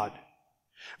and God.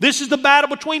 This is the battle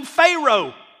between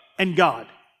Pharaoh and God.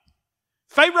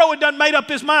 Pharaoh had done made up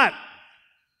his mind.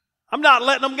 I'm not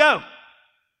letting them go.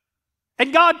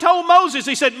 And God told Moses,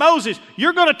 he said, Moses,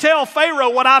 you're going to tell Pharaoh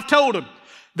what I've told him,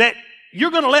 that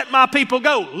you're going to let my people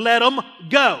go. Let them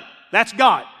go. That's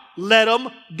God. Let them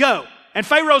go. And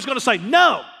Pharaoh's going to say,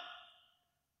 no.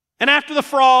 And after the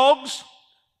frogs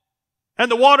and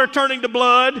the water turning to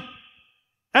blood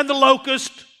and the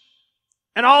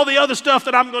and all the other stuff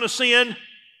that I'm going to send,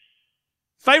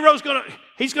 Pharaoh's going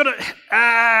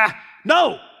to,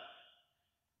 no.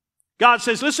 God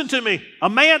says, listen to me, a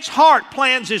man's heart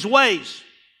plans his ways.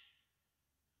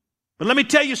 But let me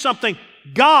tell you something,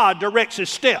 God directs his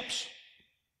steps.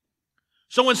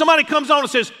 So when somebody comes on and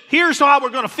says, here's how we're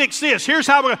going to fix this, here's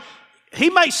how we're going to, he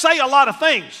may say a lot of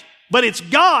things, but it's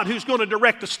God who's going to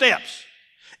direct the steps.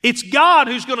 It's God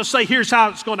who's going to say, here's how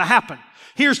it's going to happen.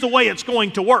 Here's the way it's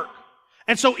going to work.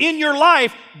 And so in your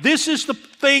life, this is the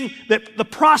thing, that the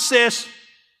process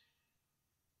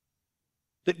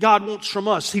that God wants from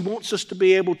us. He wants us to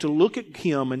be able to look at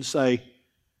Him and say,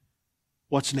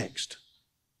 what's next?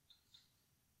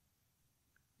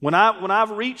 When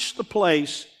I've reached the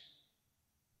place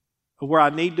of where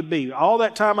I need to be, all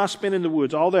that time I spent in the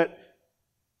woods, all that,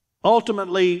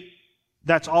 ultimately,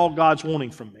 that's all God's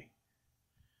wanting from me.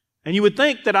 And you would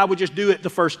think that I would just do it the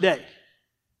first day.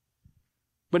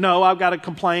 But no, I've got to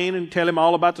complain and tell Him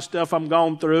all about the stuff I'm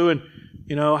going through, and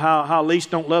how Lisa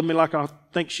don't love me like I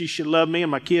think she should love me,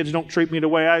 and my kids don't treat me the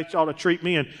way I ought to treat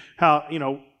me, and how, you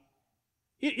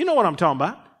know what I'm talking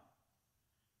about.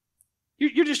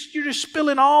 You're just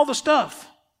spilling all the stuff.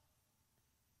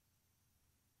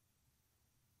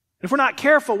 If we're not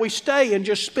careful, we stay in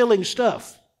just spilling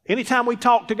stuff. Anytime we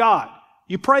talk to God,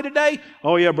 you pray today?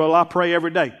 Oh yeah, brother, I pray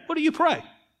every day. What do you pray?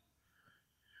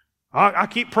 I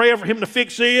keep praying for Him to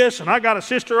fix this, and I got a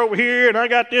sister over here, and I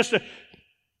got this.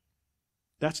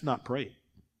 That's not praying.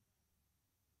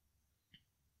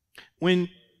 When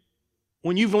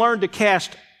you've learned to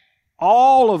cast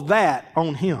all of that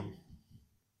on Him,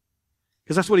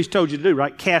 because that's what He's told you to do,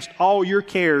 right? Cast all your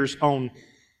cares on.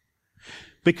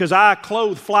 Because I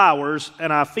clothe flowers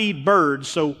and I feed birds,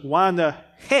 so why in the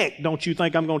heck don't you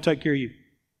think I'm going to take care of you?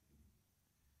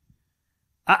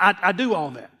 I do all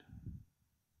that.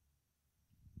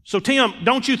 So Tim,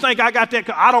 don't you think I got that?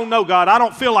 I don't know, God. I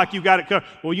don't feel like you got it covered.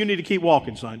 Well, you need to keep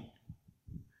walking, son.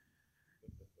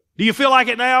 Do you feel like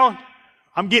it now?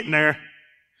 I'm getting there.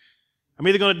 I'm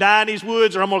either going to die in these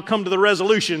woods or I'm going to come to the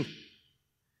resolution.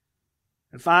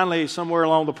 And finally, somewhere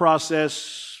along the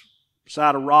process,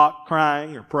 beside a rock,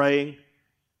 crying or praying,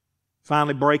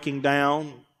 finally breaking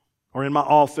down, or in my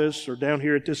office or down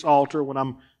here at this altar when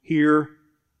I'm here,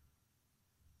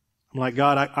 I'm like,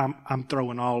 God, I'm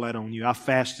throwing all that on you. I've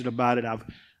fasted about it.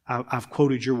 I've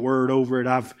quoted your word over it.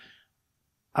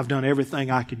 I've done everything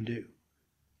I can do.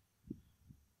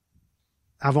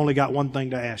 I've only got one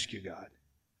thing to ask you, God.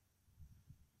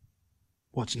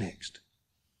 What's next?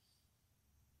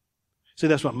 See,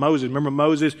 that's what Moses, remember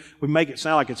Moses, we make it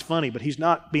sound like it's funny, but he's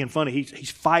not being funny. He's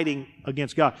fighting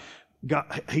against God.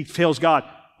 He tells God,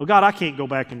 well, God, I can't go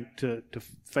back to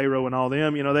Pharaoh and all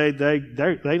them. You know,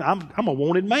 I'm a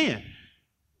wanted man.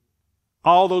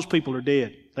 All those people are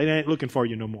dead. They ain't looking for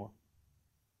you no more.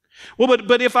 Well,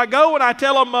 but if I go and I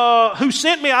tell them who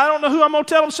sent me, I don't know who I'm going to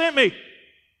tell them sent me.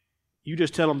 You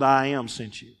just tell them that I am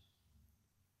sent you.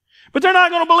 But they're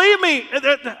not going to believe me.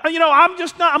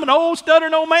 I'm an old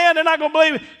stuttering old man. They're not going to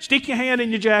believe me. Stick your hand in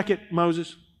your jacket,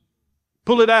 Moses.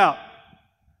 Pull it out.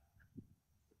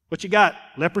 What you got?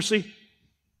 Leprosy?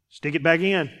 Stick it back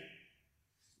in.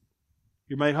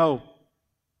 You're made whole.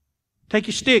 Take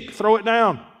your stick, throw it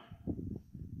down.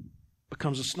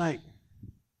 Becomes a snake.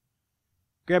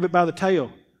 Grab it by the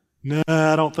tail. No,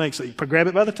 I don't think so. Grab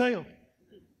it by the tail.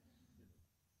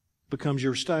 Becomes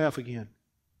your staff again.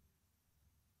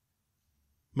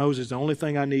 Moses, the only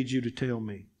thing I need you to tell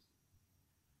me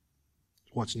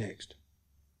is what's next.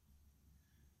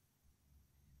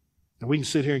 Now, we can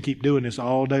sit here and keep doing this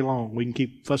all day long. We can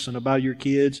keep fussing about your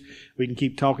kids. We can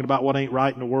keep talking about what ain't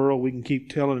right in the world. We can keep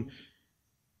telling.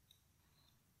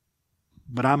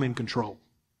 But I'm in control.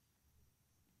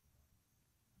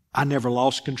 I never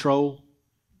lost control.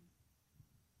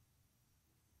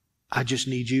 I just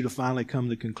need you to finally come to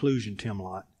the conclusion, Tim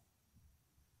Lott.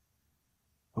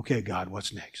 Okay, God,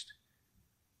 what's next?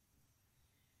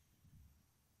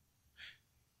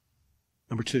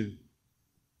 Number 2.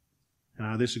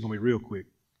 And this is going to be real quick.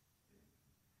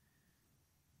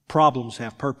 Problems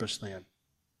have purpose then.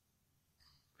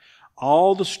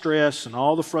 All the stress and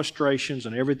all the frustrations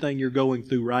and everything you're going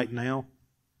through right now,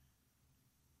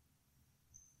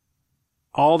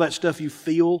 all that stuff you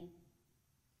feel,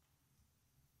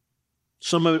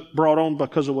 some of it brought on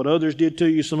because of what others did to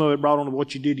you, some of it brought on to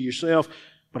what you did to yourself,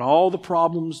 but all the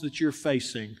problems that you're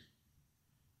facing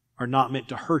are not meant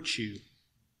to hurt you.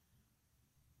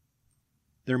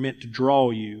 They're meant to draw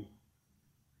you,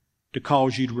 to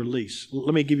cause you to release.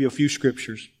 Let me give you a few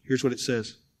scriptures. Here's what it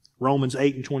says. Romans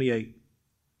 8:28.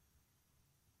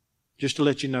 Just to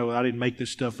let you know, I didn't make this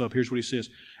stuff up. Here's what he says.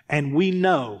 And we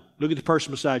know, look at the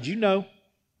person beside you, know,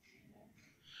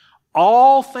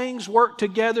 all things work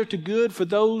together to good for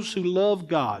those who love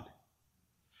God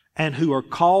and who are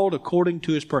called according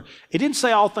to His purpose. It didn't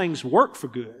say all things work for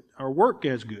good or work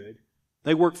as good.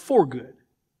 They work for good.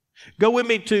 Go with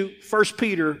me to 1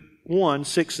 Peter 1,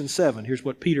 6 and 7. Here's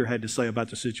what Peter had to say about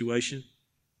the situation.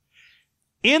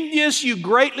 In this you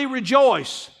greatly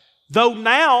rejoice, though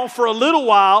now for a little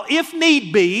while, if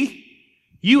need be,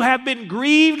 you have been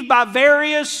grieved by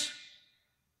various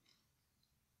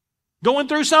going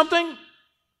through something,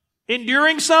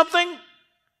 enduring something,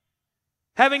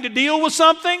 having to deal with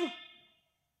something.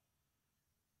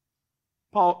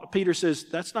 Peter says,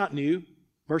 that's not new.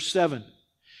 Verse 7.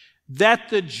 That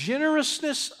the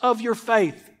genuineness of your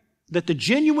faith.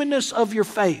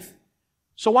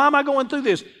 So why am I going through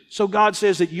this? So God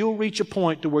says that you'll reach a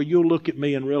point to where you'll look at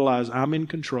me and realize I'm in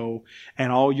control,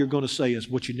 and all you're going to say is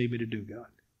what you need me to do, God.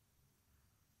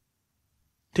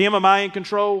 Tim, am I in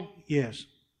control? Yes.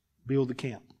 Build the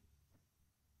camp.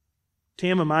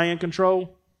 Tim, am I in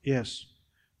control? Yes.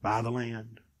 Buy the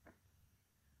land.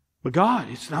 But God,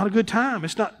 it's not a good time.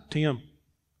 It's not. Tim,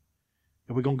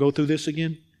 are we going to go through this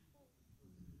again?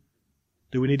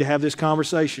 Do we need to have this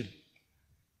conversation?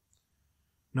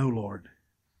 No, Lord.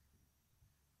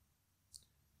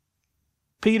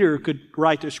 Peter could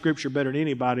write this scripture better than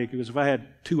anybody, because if I had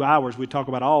 2 hours, we'd talk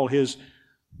about all his,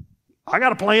 I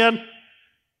got a plan.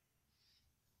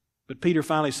 But Peter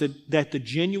finally said that the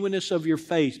genuineness of your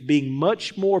faith being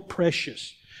much more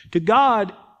precious. To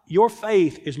God, your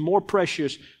faith is more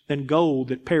precious than gold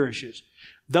that perishes,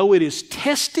 though it is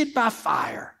tested by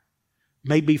fire,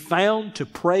 may be found to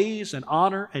praise and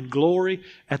honor and glory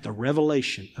at the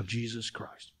revelation of Jesus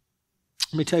Christ.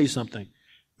 Let me tell you something.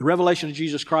 The revelation of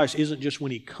Jesus Christ isn't just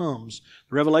when He comes.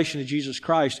 The revelation of Jesus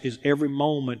Christ is every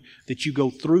moment that you go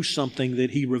through something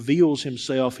that He reveals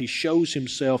Himself, He shows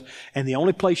Himself, and the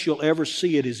only place you'll ever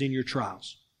see it is in your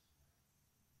trials.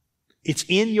 It's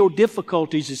in your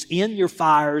difficulties, it's in your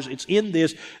fires, it's in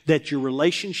this that your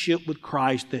relationship with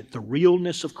Christ, that the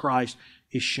realness of Christ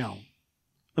is shown.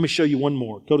 Let me show you one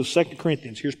more. Go to 2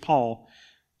 Corinthians. Here's Paul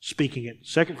speaking it.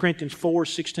 2 Corinthians 4,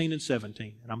 16 and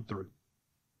 17. And I'm through.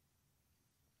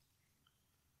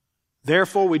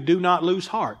 Therefore we do not lose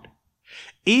heart.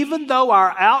 Even though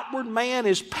our outward man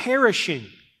is perishing,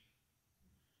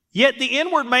 yet the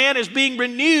inward man is being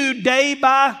renewed day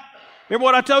by... Remember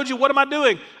what I told you? What am I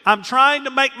doing? I'm trying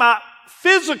to make my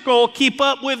physical keep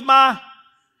up with my...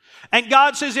 And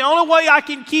God says the only way I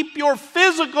can keep your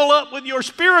physical up with your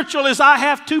spiritual is I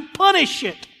have to punish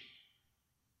it.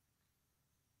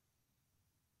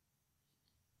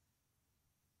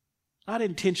 Not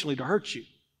intentionally to hurt you,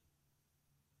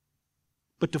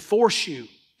 but to force you,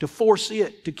 to force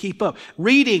it to keep up.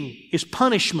 Reading is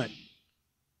punishment.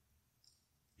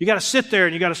 You got to sit there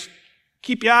and you got to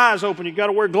keep your eyes open. You got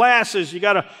to wear glasses. You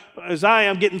got to, as I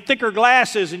am, getting thicker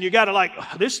glasses, and you got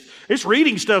to this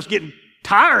reading stuff's getting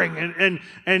tiring,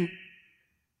 and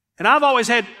And I've always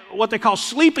had what they call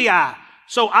sleepy eye.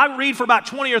 So I read for about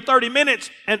 20 or 30 minutes,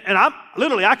 and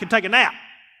I can take a nap.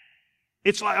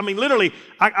 It's like, literally,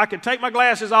 I can take my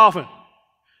glasses off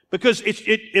because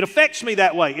it affects me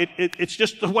that way. It's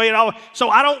just the way it always. So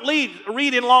I don't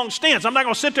read in long stints. I'm not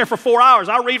going to sit there for 4 hours.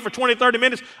 I'll read for 20, 30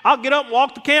 minutes. I'll get up and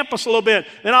walk the campus a little bit.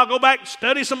 Then I'll go back and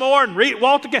study some more and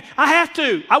walk the campus. I have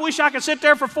to. I wish I could sit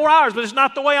there for 4 hours, but it's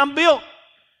not the way I'm built.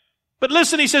 But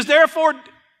listen, he says, therefore,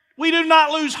 we do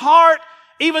not lose heart.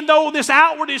 Even though this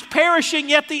outward is perishing,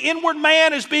 yet the inward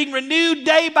man is being renewed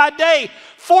day by day.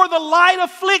 For the light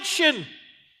affliction,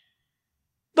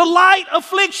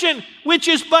 which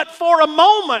is but for a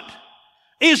moment,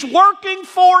 is working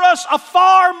for us a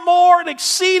far more and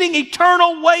exceeding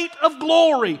eternal weight of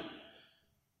glory.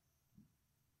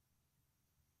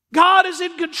 God is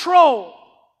in control.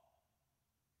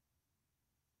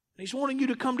 He's wanting you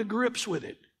to come to grips with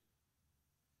it.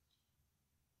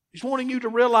 He's wanting you to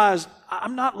realize,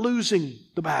 I'm not losing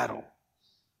the battle.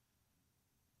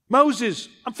 Moses,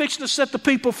 I'm fixing to set the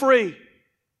people free.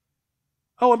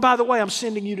 Oh, and by the way, I'm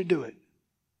sending you to do it.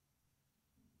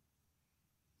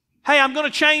 Hey, I'm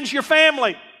going to change your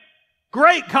family.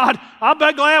 Great, God. I'll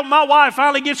be glad when my wife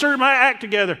finally gets her act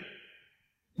together.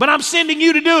 But I'm sending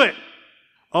you to do it.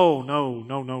 Oh, no.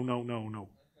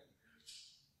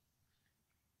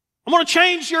 I'm going to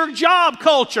change your job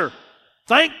culture.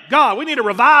 Thank God. We need a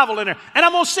revival in there. And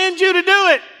I'm going to send you to do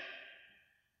it.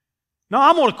 No,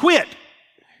 I'm going to quit.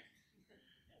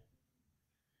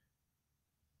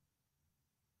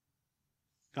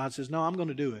 God says, no, I'm going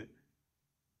to do it.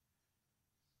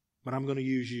 But I'm going to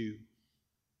use you.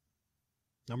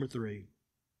 Number 3,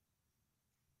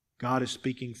 God is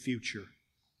speaking future.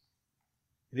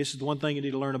 And this is the one thing you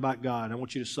need to learn about God. I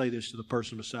want you to say this to the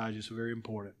person beside you. It's very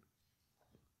important.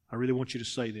 I really want you to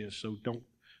say this, so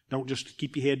don't just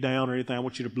keep your head down or anything. I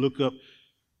want you to look up,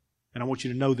 and I want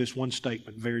you to know this one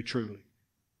statement very truly.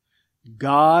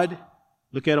 God,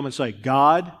 look at them and say,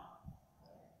 God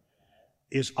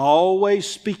is always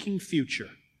speaking future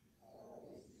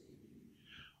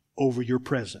over your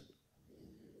present.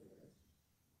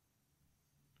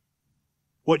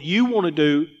 What you want to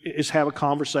do is have a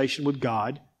conversation with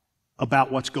God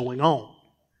about what's going on.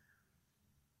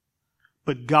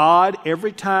 But God,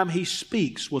 every time He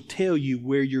speaks, will tell you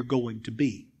where you're going to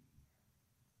be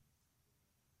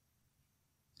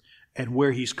and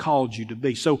where He's called you to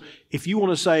be. So if you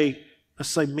want to say, let's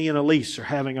say me and Elise are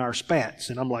having our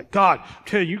spats, and I'm like, God, I'm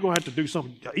telling you, you're going to have to do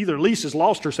something. Either Elise has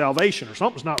lost her salvation or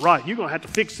something's not right. You're going to have to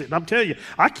fix it. And I'm telling you,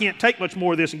 I can't take much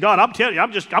more of this. And God, I'm telling you,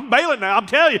 I'm bailing now. I'm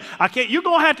telling you, I can't. You're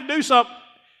going to have to do something.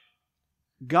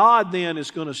 God then is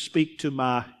going to speak to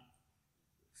my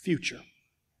future.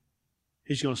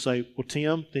 He's going to say, well,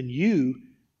 Tim, then you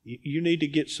need to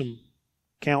get some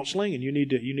counseling, and you need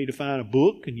to find a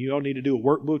book, and you all need to do a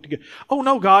workbook together. Oh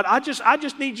no, God, I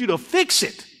just need you to fix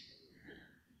it.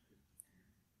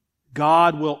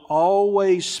 God will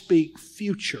always speak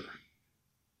future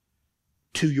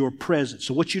to your present.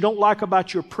 So what you don't like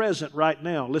about your present right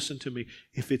now, listen to me.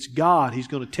 If it's God, He's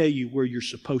going to tell you where you're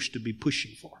supposed to be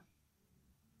pushing for.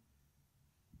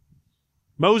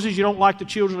 Moses, you don't like the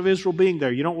children of Israel being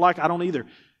there. I don't either.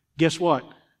 Guess what?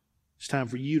 It's time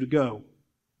for you to go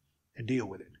and deal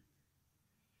with it.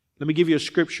 Let me give you a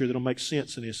scripture that'll make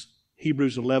sense in this.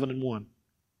 Hebrews 11:1.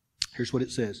 Here's what it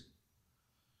says.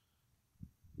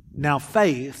 Now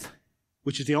faith,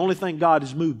 which is the only thing God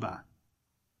is moved by.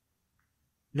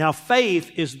 Now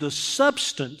faith is the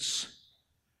substance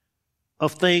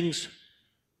of things.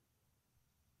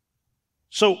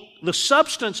 So the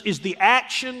substance is the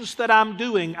actions that I'm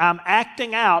doing. I'm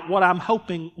acting out what I'm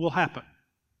hoping will happen.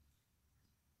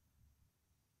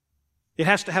 It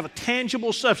has to have a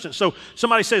tangible substance. So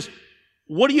somebody says,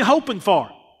 what are you hoping for?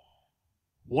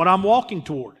 What I'm walking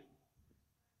toward.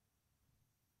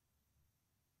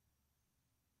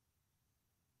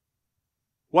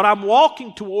 What I'm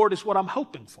walking toward is what I'm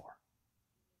hoping for.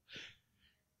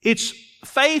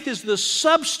 Faith is the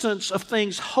substance of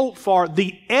things hoped for,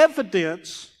 the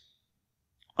evidence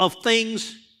of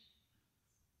things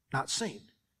not seen.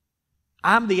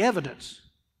 I'm the evidence.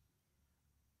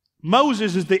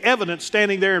 Moses is the evidence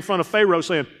standing there in front of Pharaoh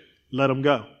saying, let them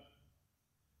go.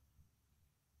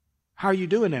 How are you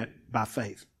doing that? By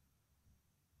faith.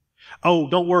 Oh,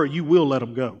 don't worry, you will let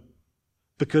them go.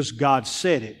 Because God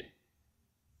said it.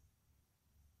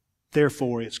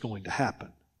 Therefore, it's going to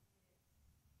happen.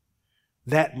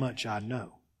 That much I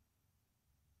know.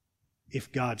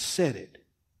 If God said it,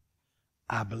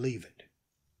 I believe it.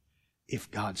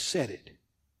 If God said it,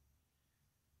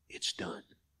 it's done.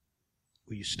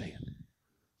 Will you stand?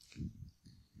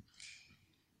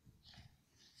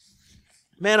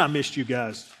 Man, I missed you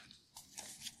guys.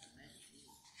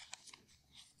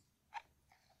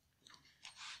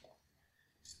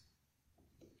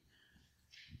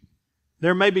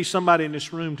 There may be somebody in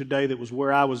this room today that was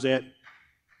where I was at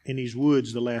in these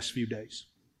woods the last few days.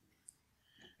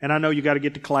 And I know you got to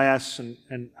get to class, and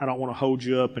I don't want to hold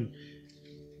you up. And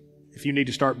if you need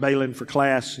to start bailing for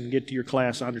class and get to your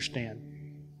class, I understand.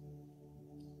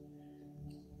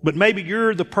 But maybe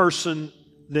you're the person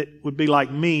that would be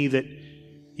like me that,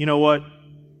 you know what,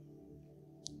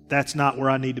 that's not where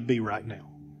I need to be right now.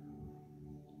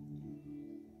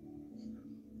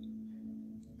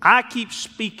 I keep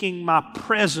speaking my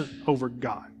present over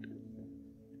God.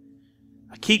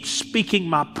 I keep speaking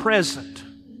my present.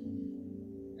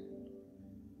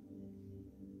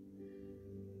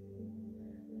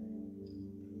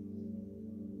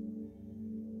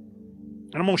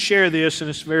 And I'm going to share this, and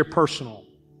it's very personal.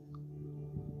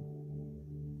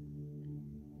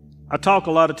 I talk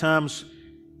a lot of times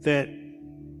that,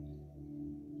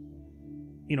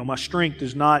 my strength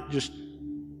is not just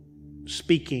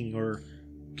speaking or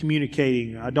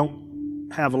communicating. I don't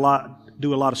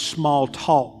do a lot of small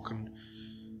talk. And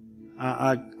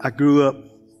I grew up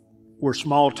where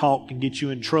small talk can get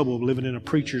you in trouble, living in a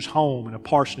preacher's home in a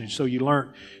parsonage. So you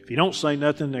learn, if you don't say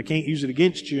nothing, they can't use it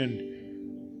against you. And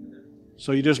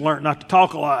so you just learn not to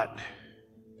talk a lot.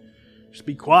 Just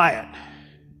be quiet.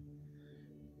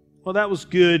 Well, that was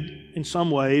good in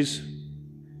some ways.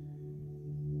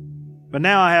 But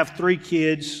now I have 3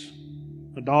 kids,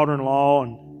 a daughter-in-law,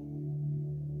 and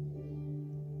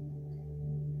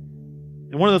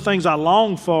one of the things I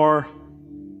long for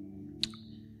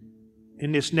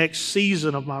in this next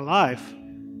season of my life,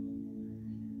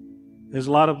 as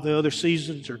a lot of the other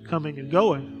seasons are coming and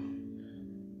going,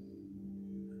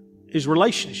 is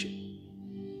relationship.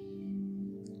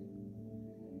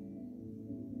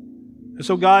 And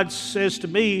so God says to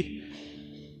me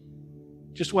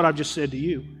just what I just said to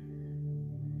you.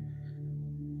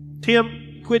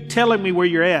 Tim, quit telling me where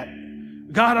you're at.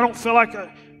 God, I don't feel like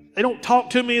they don't talk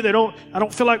to me. I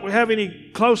don't feel like we have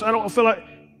any close. I don't feel like.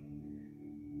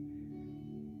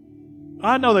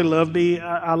 I know they love me.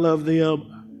 I love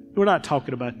them. We're not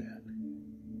talking about that.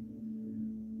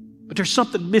 But there's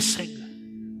something missing.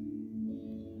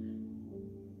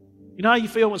 You know how you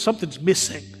feel when something's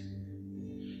missing?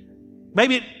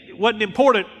 Maybe it wasn't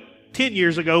important 10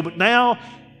 years ago, but now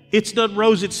it's done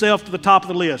rose itself to the top of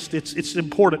the list. It's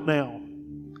important now.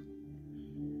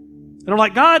 And I'm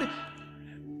like, God,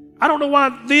 I don't know why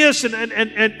this, and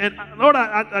Lord,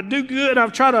 I do good.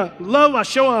 I've tried to love them. I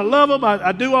show them I love them.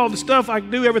 I do all the stuff. I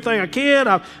do everything I can.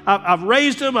 I've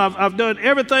raised them. I've done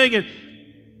everything. And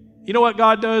you know what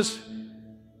God does?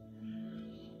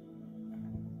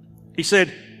 He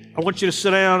said, I want you to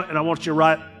sit down and I want you to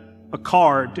write a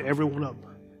card to every one of them.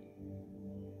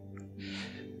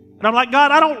 And I'm like,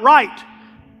 God, I don't write.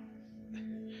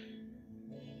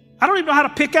 I don't even know how to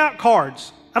pick out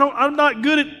cards. I'm not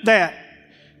good at that.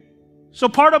 So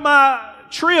part of my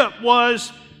trip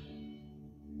was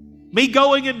me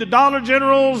going into Dollar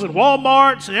Generals and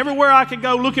Walmarts and everywhere I could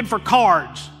go looking for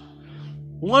cards.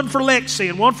 One for Lexi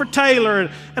and one for Taylor.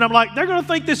 And I'm like, they're going to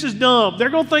think this is dumb. They're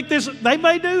going to think this, they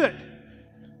may do it.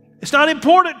 It's not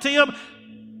important, Tim.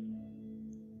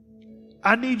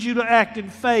 I need you to act in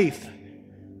faith.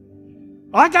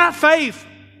 I got faith.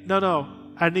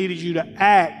 No. I needed you to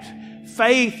act.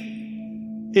 Faith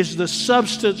is the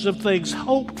substance of things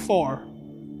hoped for.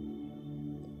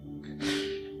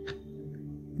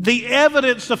 The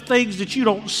evidence of things that you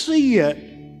don't see yet.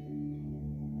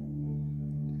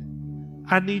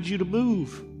 I need you to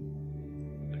move.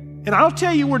 And I'll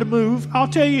tell you where to move. I'll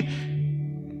tell you.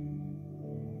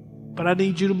 But I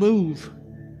need you to move.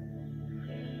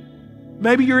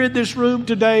 Maybe you're in this room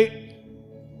today,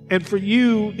 and for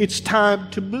you, it's time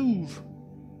to move.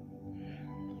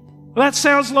 Well, that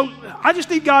sounds low. I just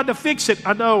need God to fix it.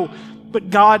 I know. But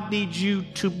God needs you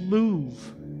to move.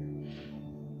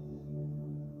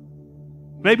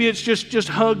 Maybe it's just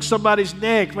hug somebody's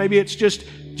neck. Maybe it's just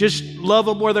love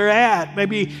them where they're at.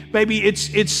 Maybe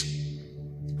it's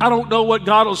I don't know what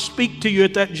God will speak to you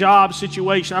at that job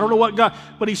situation. I don't know what God,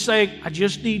 but He's saying, I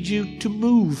just need you to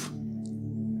move.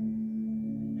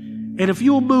 And if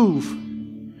you'll move,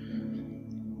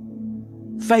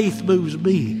 faith moves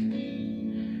me.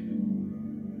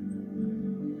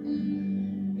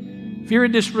 If you're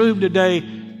in this room today,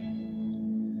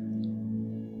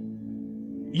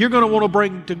 you're going to want to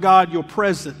bring to God your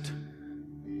present.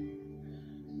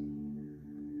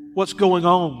 What's going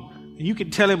on? And you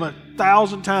can tell Him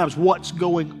 1,000 times what's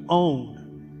going on.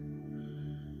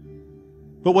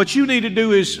 But what you need to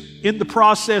do is, in the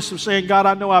process of saying, God,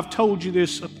 I know I've told you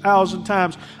this 1,000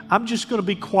 times, I'm just going to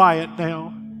be quiet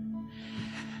now.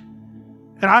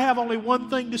 And I have only one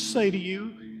thing to say to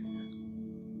you.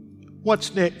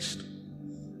 What's next?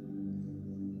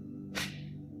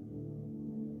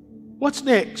 What's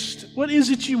next? What is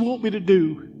it you want me to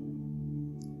do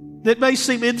that may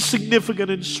seem insignificant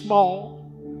and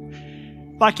small?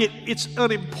 Like it's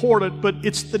unimportant, but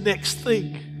it's the next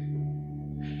thing.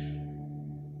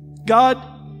 God,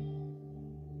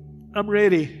 I'm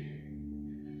ready.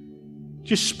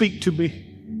 Just speak to me.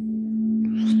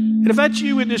 And if that's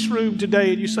you in this room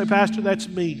today and you say, Pastor, that's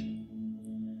me.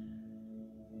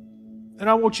 And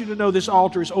I want you to know this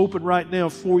altar is open right now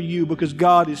for you because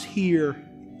God is here.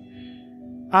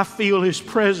 I feel His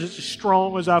presence as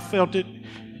strong as I felt it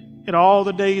in all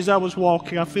the days I was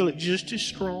walking. I feel it just as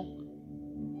strong.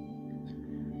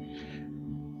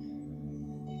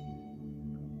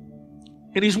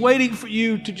 And He's waiting for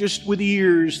you to just, with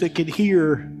ears that can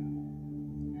hear,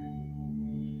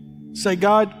 say,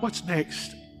 God, what's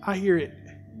next? I hear it.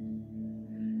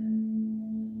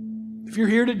 If you're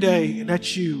here today and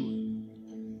that's you,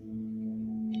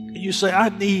 and you say, I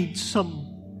need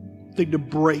something to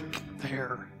break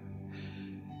there.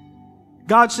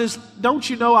 God says, don't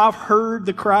you know I've heard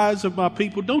the cries of my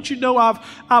people? Don't you know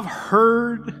I've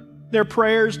heard their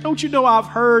prayers? Don't you know I've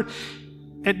heard?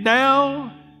 And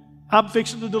now I'm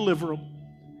fixing to deliver them.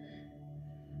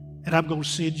 And I'm going to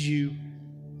send you.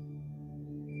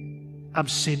 I'm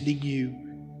sending you.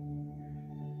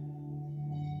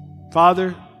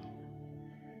 Father,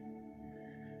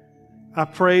 I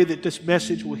pray that this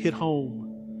message will hit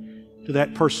home to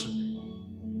that person.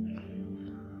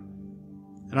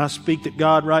 And I speak that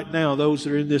God, right now, those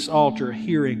that are in this altar are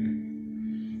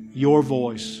hearing your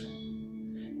voice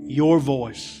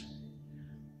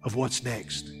of what's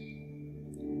next.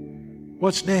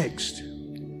 What's next?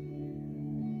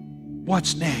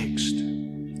 What's next?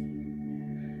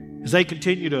 As they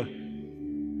continue to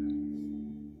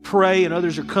pray and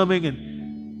others are coming,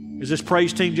 and as this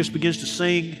praise team just begins to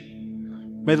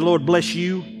sing, may the Lord bless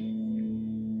you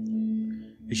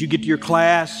as you get to your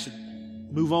class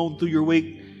and move on through your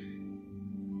week.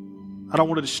 I don't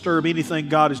want to disturb anything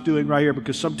God is doing right here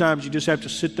because sometimes you just have to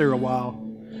sit there a while.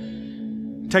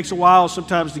 It takes a while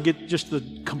sometimes to get just the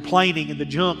complaining and the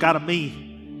junk out of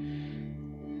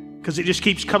me because it just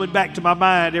keeps coming back to my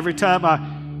mind every time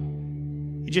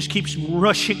it just keeps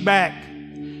rushing back.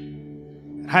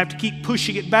 I have to keep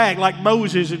pushing it back like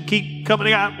Moses and keep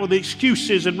coming out with the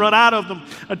excuses and run out of them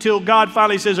until God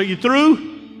finally says, are you through?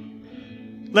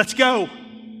 Let's go.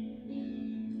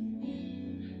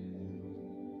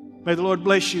 May the Lord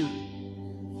bless you.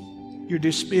 You're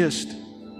dismissed.